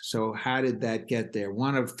drugs. So how did that get there?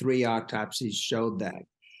 One of 3 autopsies showed that.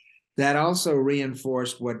 That also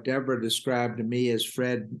reinforced what Deborah described to me as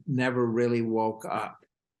Fred never really woke up.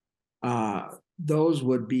 Those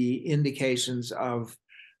would be indications of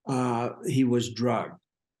he was drugged.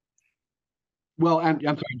 Well, and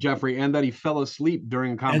I'm sorry, Jeffrey, and that he fell asleep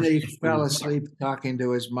during a conversation. And he fell asleep talking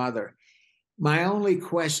to his mother. My only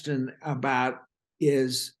question about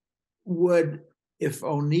is, if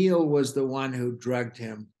O'Neill was the one who drugged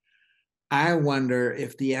him, I wonder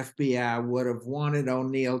if the FBI would have wanted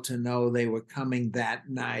O'Neill to know they were coming that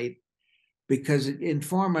night, because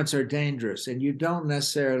informants are dangerous and you don't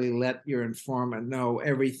necessarily let your informant know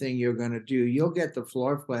everything you're going to do. You'll get the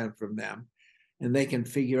floor plan from them and they can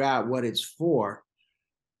figure out what it's for.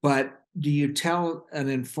 But do you tell an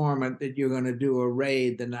informant that you're going to do a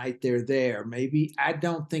raid the night they're there? Maybe. I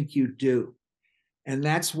don't think you do. And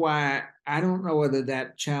that's why I don't know whether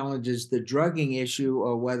that challenges the drugging issue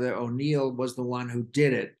or whether O'Neill was the one who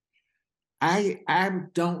did it. I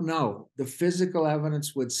don't know. The physical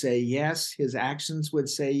evidence would say yes. His actions would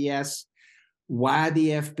say yes. Why the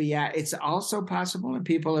FBI? It's also possible, and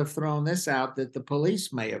people have thrown this out, that the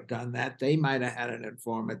police may have done that. They might have had an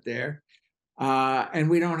informant there. And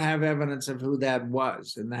we don't have evidence of who that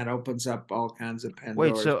was. And that opens up all kinds of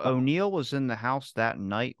Pandora's Wait, so box. O'Neill was in the house that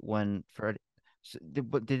night when Fred,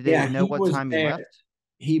 did they Yeah, know he what was time he there. left?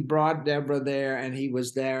 He brought Deborah there, and he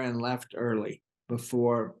was there and left early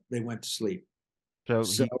before they went to sleep. So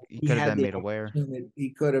So he he could have had been the made aware. he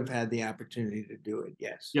could have had the opportunity to do it.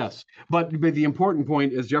 Yes. Yes, but the important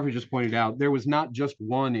point, as Jeffrey just pointed out, there was not just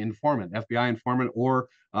one informant, FBI informant or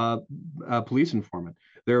police informant.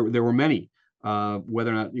 There were many.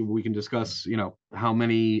 Whether or not we can discuss, how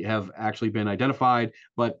many have actually been identified,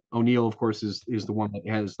 but O'Neill, of course, is the one that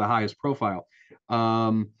has the highest profile.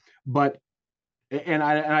 But and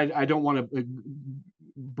I don't want to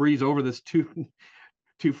breeze over this too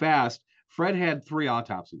fast. Fred had 3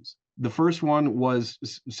 autopsies. The first one was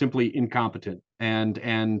simply incompetent, and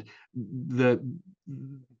the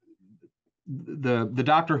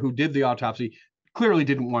doctor who did the autopsy clearly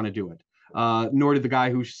didn't want to do it. Nor did the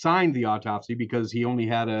guy who signed the autopsy, because he only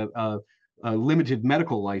had a limited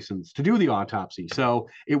medical license to do the autopsy. So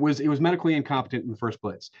it was medically incompetent in the first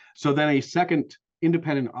place. So then a second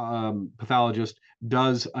independent pathologist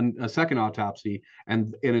does a second autopsy,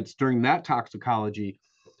 and it's during that toxicology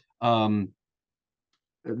that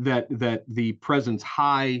the presence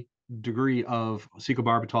high degree of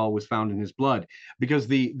secobarbital was found in his blood, because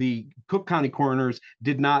the Cook County coroners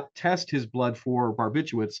did not test his blood for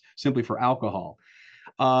barbiturates, simply for alcohol.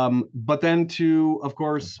 But then to, of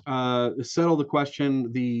course, settle the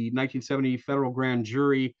question, the 1970 federal grand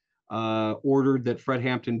jury ordered that Fred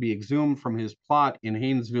Hampton be exhumed from his plot in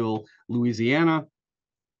Haynesville, Louisiana,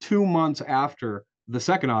 2 months after the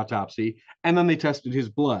second autopsy, and then they tested his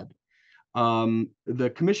blood.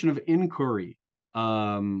 The Commission of Inquiry,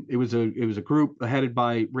 it was a group headed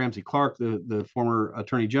by Ramsey Clark, the former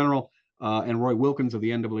Attorney General, and Roy Wilkins of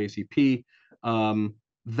the NAACP.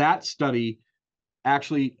 That study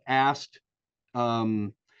actually asked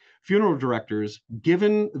funeral directors,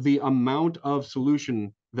 given the amount of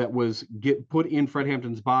solution that was put in Fred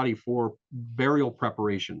Hampton's body for burial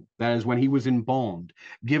preparation, that is when he was embalmed,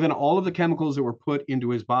 given all of the chemicals that were put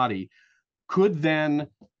into his body, could then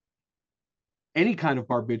any kind of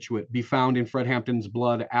barbiturate be found in Fred Hampton's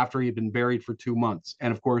blood after he had been buried for 2 months?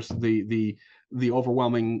 And of course, the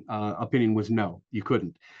overwhelming opinion was no, you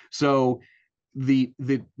couldn't. So the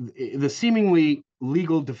seemingly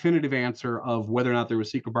legal definitive answer of whether or not there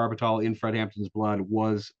was secobarbital in Fred Hampton's blood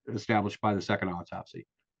was established by the second autopsy.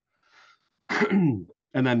 And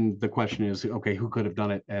then the question is, okay, who could have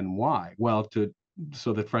done it and why? Well,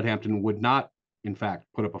 so that Fred Hampton would not, in fact,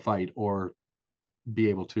 put up a fight or be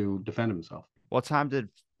able to defend himself. What time did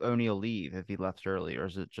O'Neill leave, if he left early, or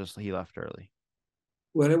is it just he left early?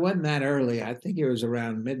 Well, it wasn't that early. I think it was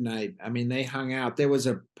around midnight. I mean, they hung out. There was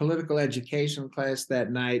a political education class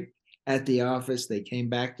that night at the office. They came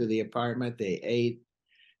back to the apartment. They ate.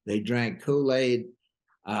 They drank Kool-Aid.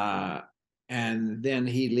 And then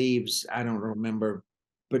he leaves. I don't remember,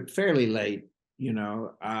 but fairly late, you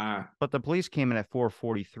know. But the police came in at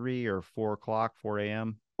 4:43 or 4 o'clock, 4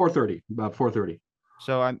 a.m. 4:30, about 4:30.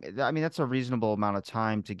 So I mean, that's a reasonable amount of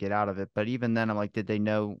time to get out of it. But even then, I'm like, did they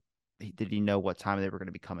know? Did he know what time they were going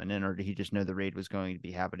to be coming in, or did he just know the raid was going to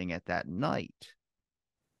be happening at that night?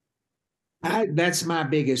 That's my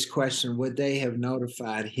biggest question. Would they have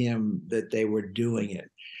notified him that they were doing it?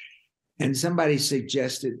 And somebody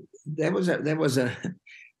suggested there was a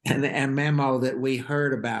memo that we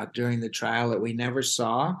heard about during the trial that we never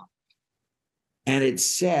saw, and it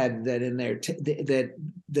said that in there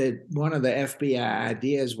that one of the FBI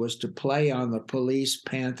ideas was to play on the police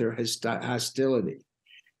Panther hostility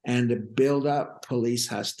and to build up police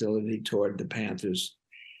hostility toward the Panthers.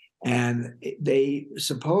 And they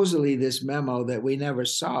supposedly, this memo that we never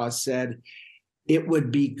saw said it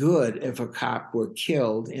would be good if a cop were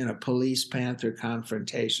killed in a police Panther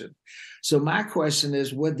confrontation. So my question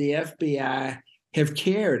is, would the FBI have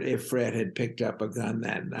cared if Fred had picked up a gun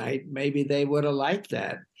that night? Maybe they would have liked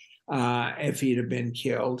that if he'd have been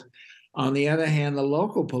killed. On the other hand, the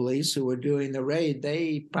local police who were doing the raid,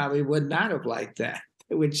 they probably would not have liked that,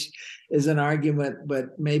 which is an argument,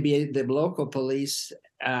 but maybe the local police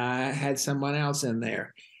had someone else in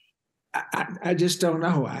there. I just don't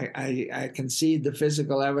know. I concede the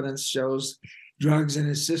physical evidence shows drugs in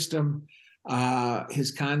his system.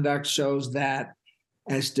 His conduct shows that.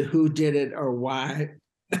 As to who did it or why,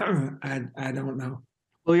 I don't know.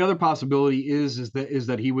 Well, the other possibility is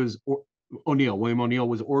that he was William O'Neill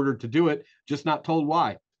was ordered to do it, just not told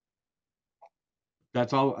why.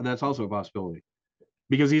 That's all. That's also a possibility.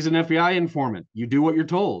 Because he's an FBI informant. You do what you're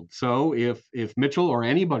told. So if Mitchell or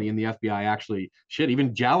anybody in the FBI actually,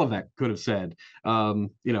 even Jalovec could have said,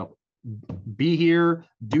 be here,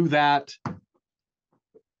 do that,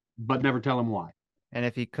 but never tell him why. And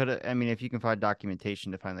if he could have, I mean, if you can find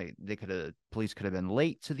documentation to find police could have been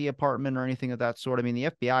late to the apartment or anything of that sort. I mean, the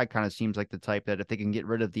FBI kind of seems like the type that if they can get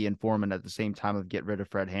rid of the informant at the same time of get rid of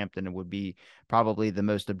Fred Hampton, it would be probably the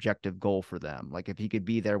most objective goal for them. Like if he could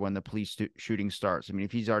be there when the police shooting starts. I mean,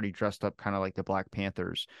 if he's already dressed up kind of like the Black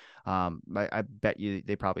Panthers, I bet you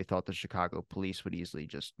they probably thought the Chicago police would easily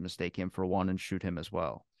just mistake him for one and shoot him as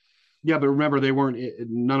well. Yeah, but remember,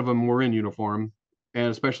 none of them were in uniform, and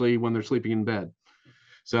especially when they're sleeping in bed.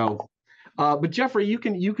 So, but Jeffrey, you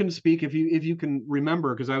can speak if you can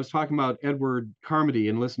remember, because I was talking about Edward Carmody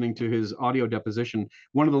and listening to his audio deposition.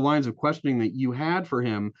 One of the lines of questioning that you had for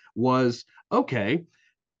him was, okay,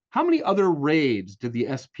 how many other raids did the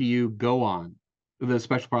SPU go on, the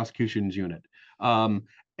Special Prosecutions Unit?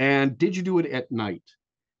 And did you do it at night?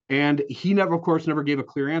 And he of course, never gave a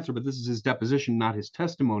clear answer, but this is his deposition, not his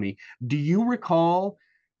testimony. Do you recall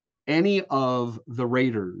any of the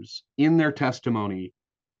raiders in their testimony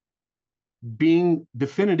being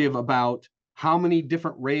definitive about how many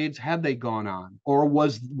different raids had they gone on? Or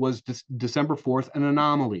was December 4th an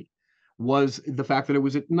anomaly? Was the fact that it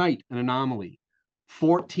was at night an anomaly?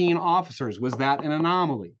 14 officers, was that an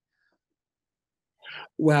anomaly?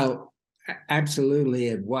 Well, absolutely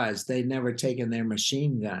it was. They'd never taken their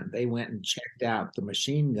machine gun. They went and checked out the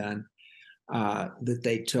machine gun that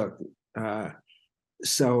they took.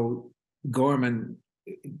 So Gorman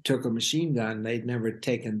took a machine gun. They'd never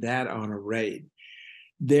taken that on a raid.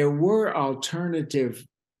 There were alternative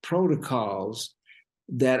protocols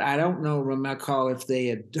that I don't recall if they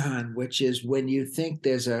had done, which is when you think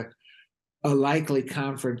there's a likely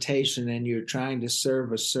confrontation and you're trying to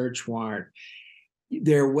serve a search warrant,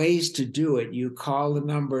 there are ways to do it. You call the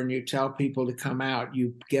number and you tell people to come out.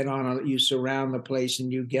 You you surround the place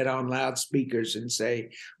and you get on loudspeakers and say,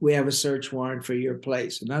 we have a search warrant for your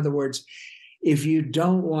place. In other words, if you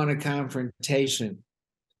don't want a confrontation,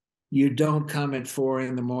 you don't come at 4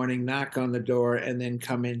 a.m, knock on the door, and then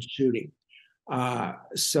come in shooting.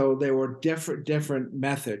 So there were different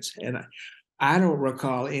methods. And I don't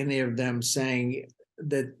recall any of them saying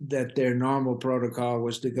that their normal protocol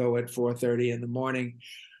was to go at 4:30 a.m.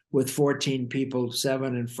 with 14 people,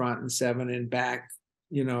 7 in front and 7 in back,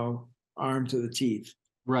 armed to the teeth.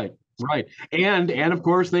 Right. Right. And of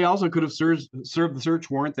course, they also could have served the search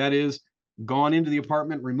warrant, that is, gone into the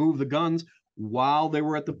apartment, removed the guns while they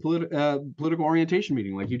were at the political orientation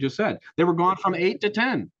meeting, like you just said. They were gone from 8 to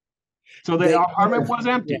 10. So the apartment was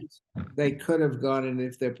empty. Yes, they could have gone, and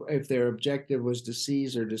if their objective was to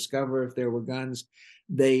seize or discover if there were guns,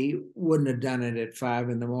 they wouldn't have done it at 5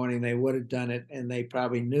 in the morning. They would have done it, and they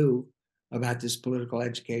probably knew about this political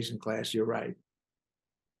education class. You're right.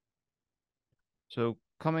 So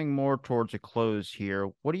coming more towards a close here,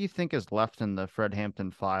 what do you think is left in the Fred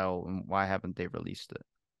Hampton file, and why haven't they released it?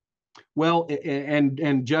 Well,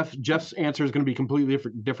 and Jeff's answer is going to be completely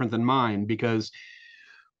different than mine, because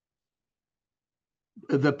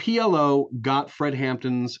the PLO got Fred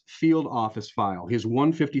Hampton's field office file, his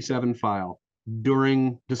 157 file,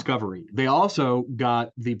 during discovery. They also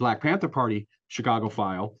got the Black Panther Party Chicago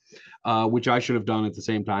file, which I should have done at the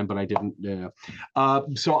same time, but I didn't.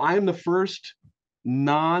 So I am the first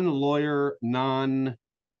non-lawyer, non-government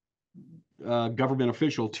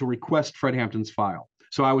official to request Fred Hampton's file.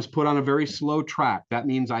 So I was put on a very slow track. That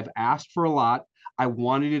means I've asked for a lot. I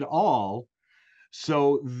wanted it all.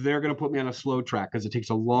 So they're going to put me on a slow track because it takes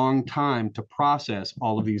a long time to process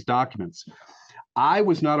all of these documents. I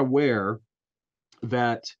was not aware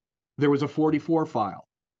that there was a 44 file.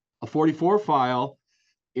 A 44 file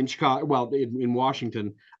in Chicago, well, in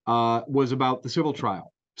Washington, was about the civil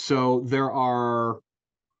trial. So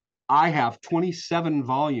I have 27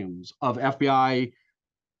 volumes of FBI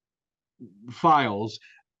files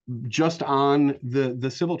just on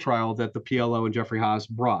the civil trial that the PLO and Jeffrey Haas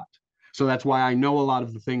brought. So that's why I know a lot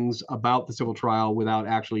of the things about the civil trial without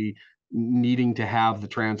actually needing to have the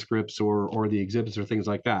transcripts or the exhibits or things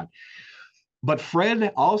like that. But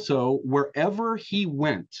Fred also, wherever he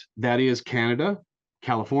went, that is Canada,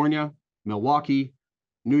 California, Milwaukee,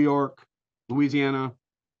 New York, Louisiana,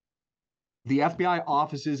 the FBI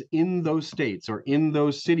offices in those states or in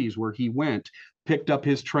those cities where he went picked up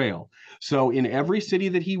his trail. So in every city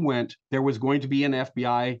that he went, there was going to be an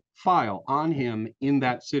FBI file on him in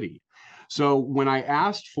that city. So when I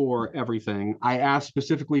asked for everything, I asked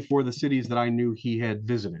specifically for the cities that I knew he had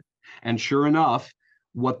visited. And sure enough,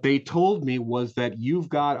 what they told me was that you've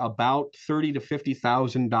got about 30 to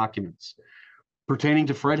 50,000 documents pertaining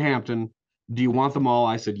to Fred Hampton. Do you want them all?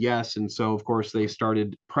 I said yes. And so, of course, they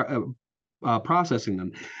started processing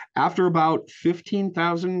them. After about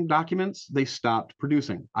 15,000 documents, they stopped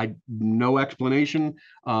producing. No explanation.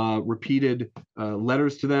 Repeated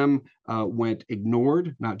letters to them went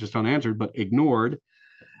ignored, not just unanswered, but ignored.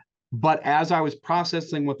 But as I was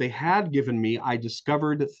processing what they had given me, I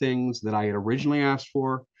discovered things that I had originally asked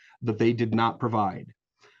for that they did not provide.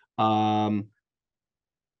 The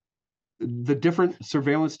different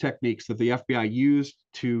surveillance techniques that the FBI used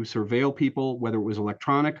to surveil people, whether it was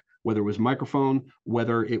electronic, whether it was microphone,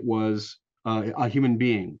 whether it was a human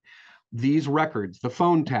being. These records, the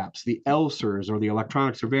phone taps, the ELSERs or the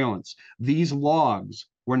electronic surveillance, these logs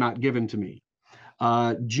were not given to me.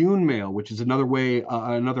 June mail, which is another way,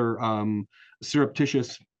 another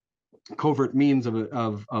surreptitious covert means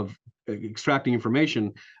of extracting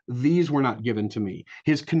information, these were not given to me.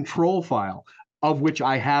 His control file, of which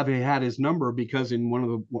I have had his number because in one of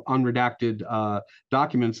the unredacted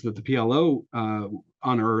documents that the PLO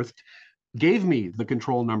unearthed, gave me the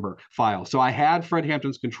control number file. So I had Fred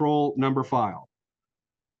Hampton's control file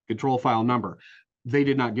number. They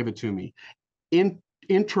did not give it to me.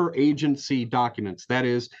 Interagency documents, that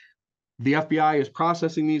is, the FBI is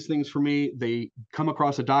processing these things for me. They come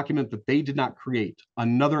across a document that they did not create.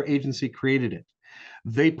 Another agency created it.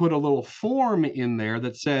 They put a little form in there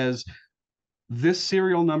that says, this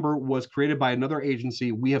serial number was created by another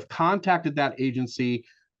agency. We have contacted that agency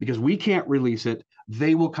because we can't release it.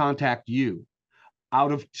 They will contact you.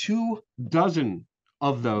 Out of 24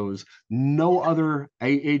 of those, no other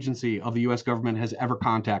agency of the US government has ever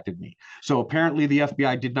contacted me. So apparently the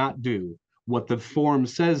FBI did not do what the form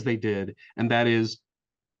says they did, and that is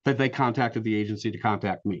that they contacted the agency to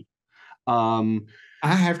contact me. I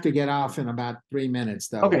have to get off in about 3 minutes,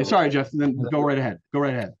 though. Okay, sorry, Jeff. Then go right ahead. Go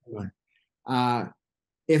right ahead.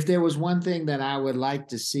 If there was one thing that I would like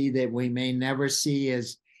to see that we may never see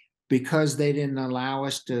is, because they didn't allow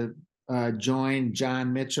us to join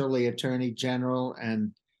John Mitchell, the Attorney General,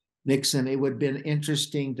 and Nixon, it would have been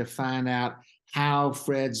interesting to find out how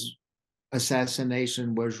Fred's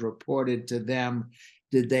assassination was reported to them.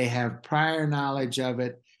 Did they have prior knowledge of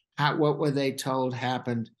it? What were they told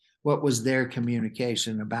happened? What was their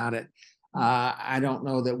communication about it? I don't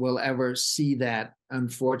know that we'll ever see that,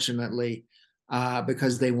 unfortunately,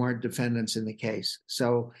 because they weren't defendants in the case.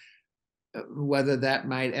 So whether that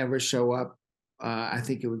might ever show up, I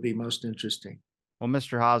think it would be most interesting. Well,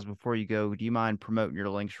 Mr. Haas, before you go, do you mind promoting your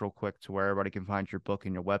links real quick to where everybody can find your book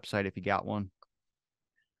and your website if you got one?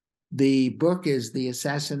 The book is The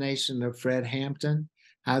Assassination of Fred Hampton: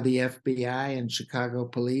 How the FBI and Chicago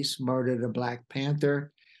Police Murdered a Black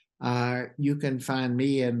Panther. You can find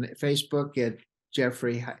me on Facebook at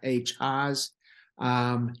Jeffrey H. Haas.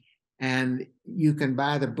 Um, and you can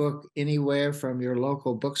buy the book anywhere from your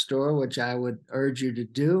local bookstore, which I would urge you to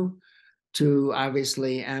do, to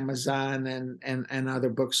obviously Amazon and other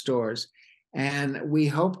bookstores. And we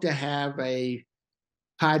hope to have a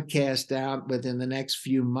podcast out within the next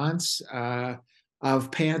few months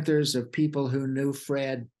of Panthers, of people who knew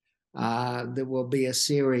Fred. There will be a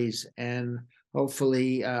series, and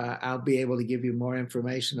hopefully I'll be able to give you more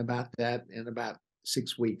information about that in about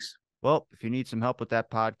 6 weeks. Well, if you need some help with that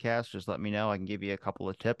podcast, just let me know. I can give you a couple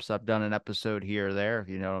of tips. I've done an episode here or there, if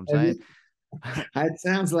you know what I'm saying. It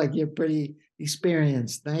sounds like you're pretty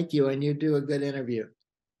experienced. Thank you, and you do a good interview.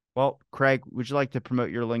 Well, Craig, would you like to promote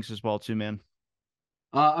your links as well, too, man?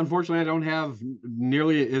 Unfortunately, I don't have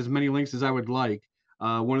nearly as many links as I would like.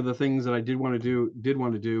 One of the things that I did want to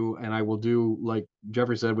do, and I will do, like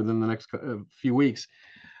Jeffrey said, within the next few weeks,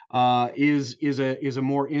 is a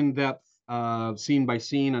more in-depth scene by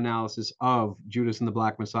scene analysis of Judas and the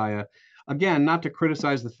Black Messiah. Again, not to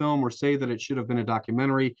criticize the film or say that it should have been a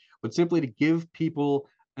documentary, but simply to give people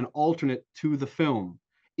an alternate to the film.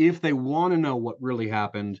 If they want to know what really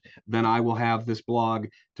happened, then I will have this blog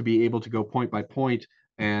to be able to go point by point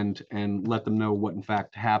and let them know what in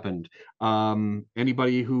fact happened.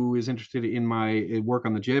 Anybody who is interested in my work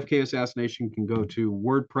on the JFK assassination can go to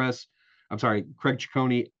WordPress. I'm sorry, Craig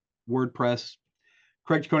Ciccone WordPress,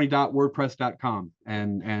 craigciccone.wordpress.com,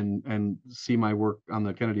 and see my work on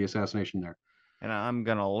the Kennedy assassination there. And I'm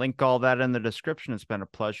going to link all that in the description. It's been a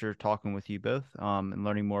pleasure talking with you both and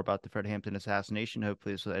learning more about the Fred Hampton assassination.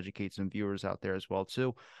 Hopefully this will educate some viewers out there as well,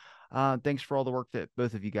 too. Thanks for all the work that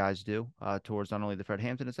both of you guys do towards not only the Fred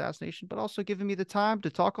Hampton assassination, but also giving me the time to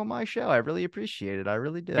talk on my show. I really appreciate it. I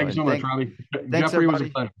really do. Thank you so much, Robbie. Thanks, Jeffrey, was a everybody.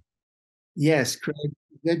 pleasure. Yes, Craig,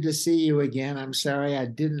 good to see you again. I'm sorry I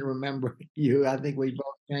didn't remember you. I think we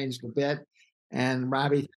both changed a bit. And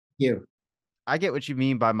Robbie, thank you. I get what you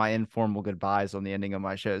mean by my informal goodbyes on the ending of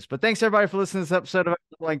my shows. But thanks, everybody, for listening to this episode of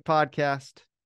the Blank Podcast.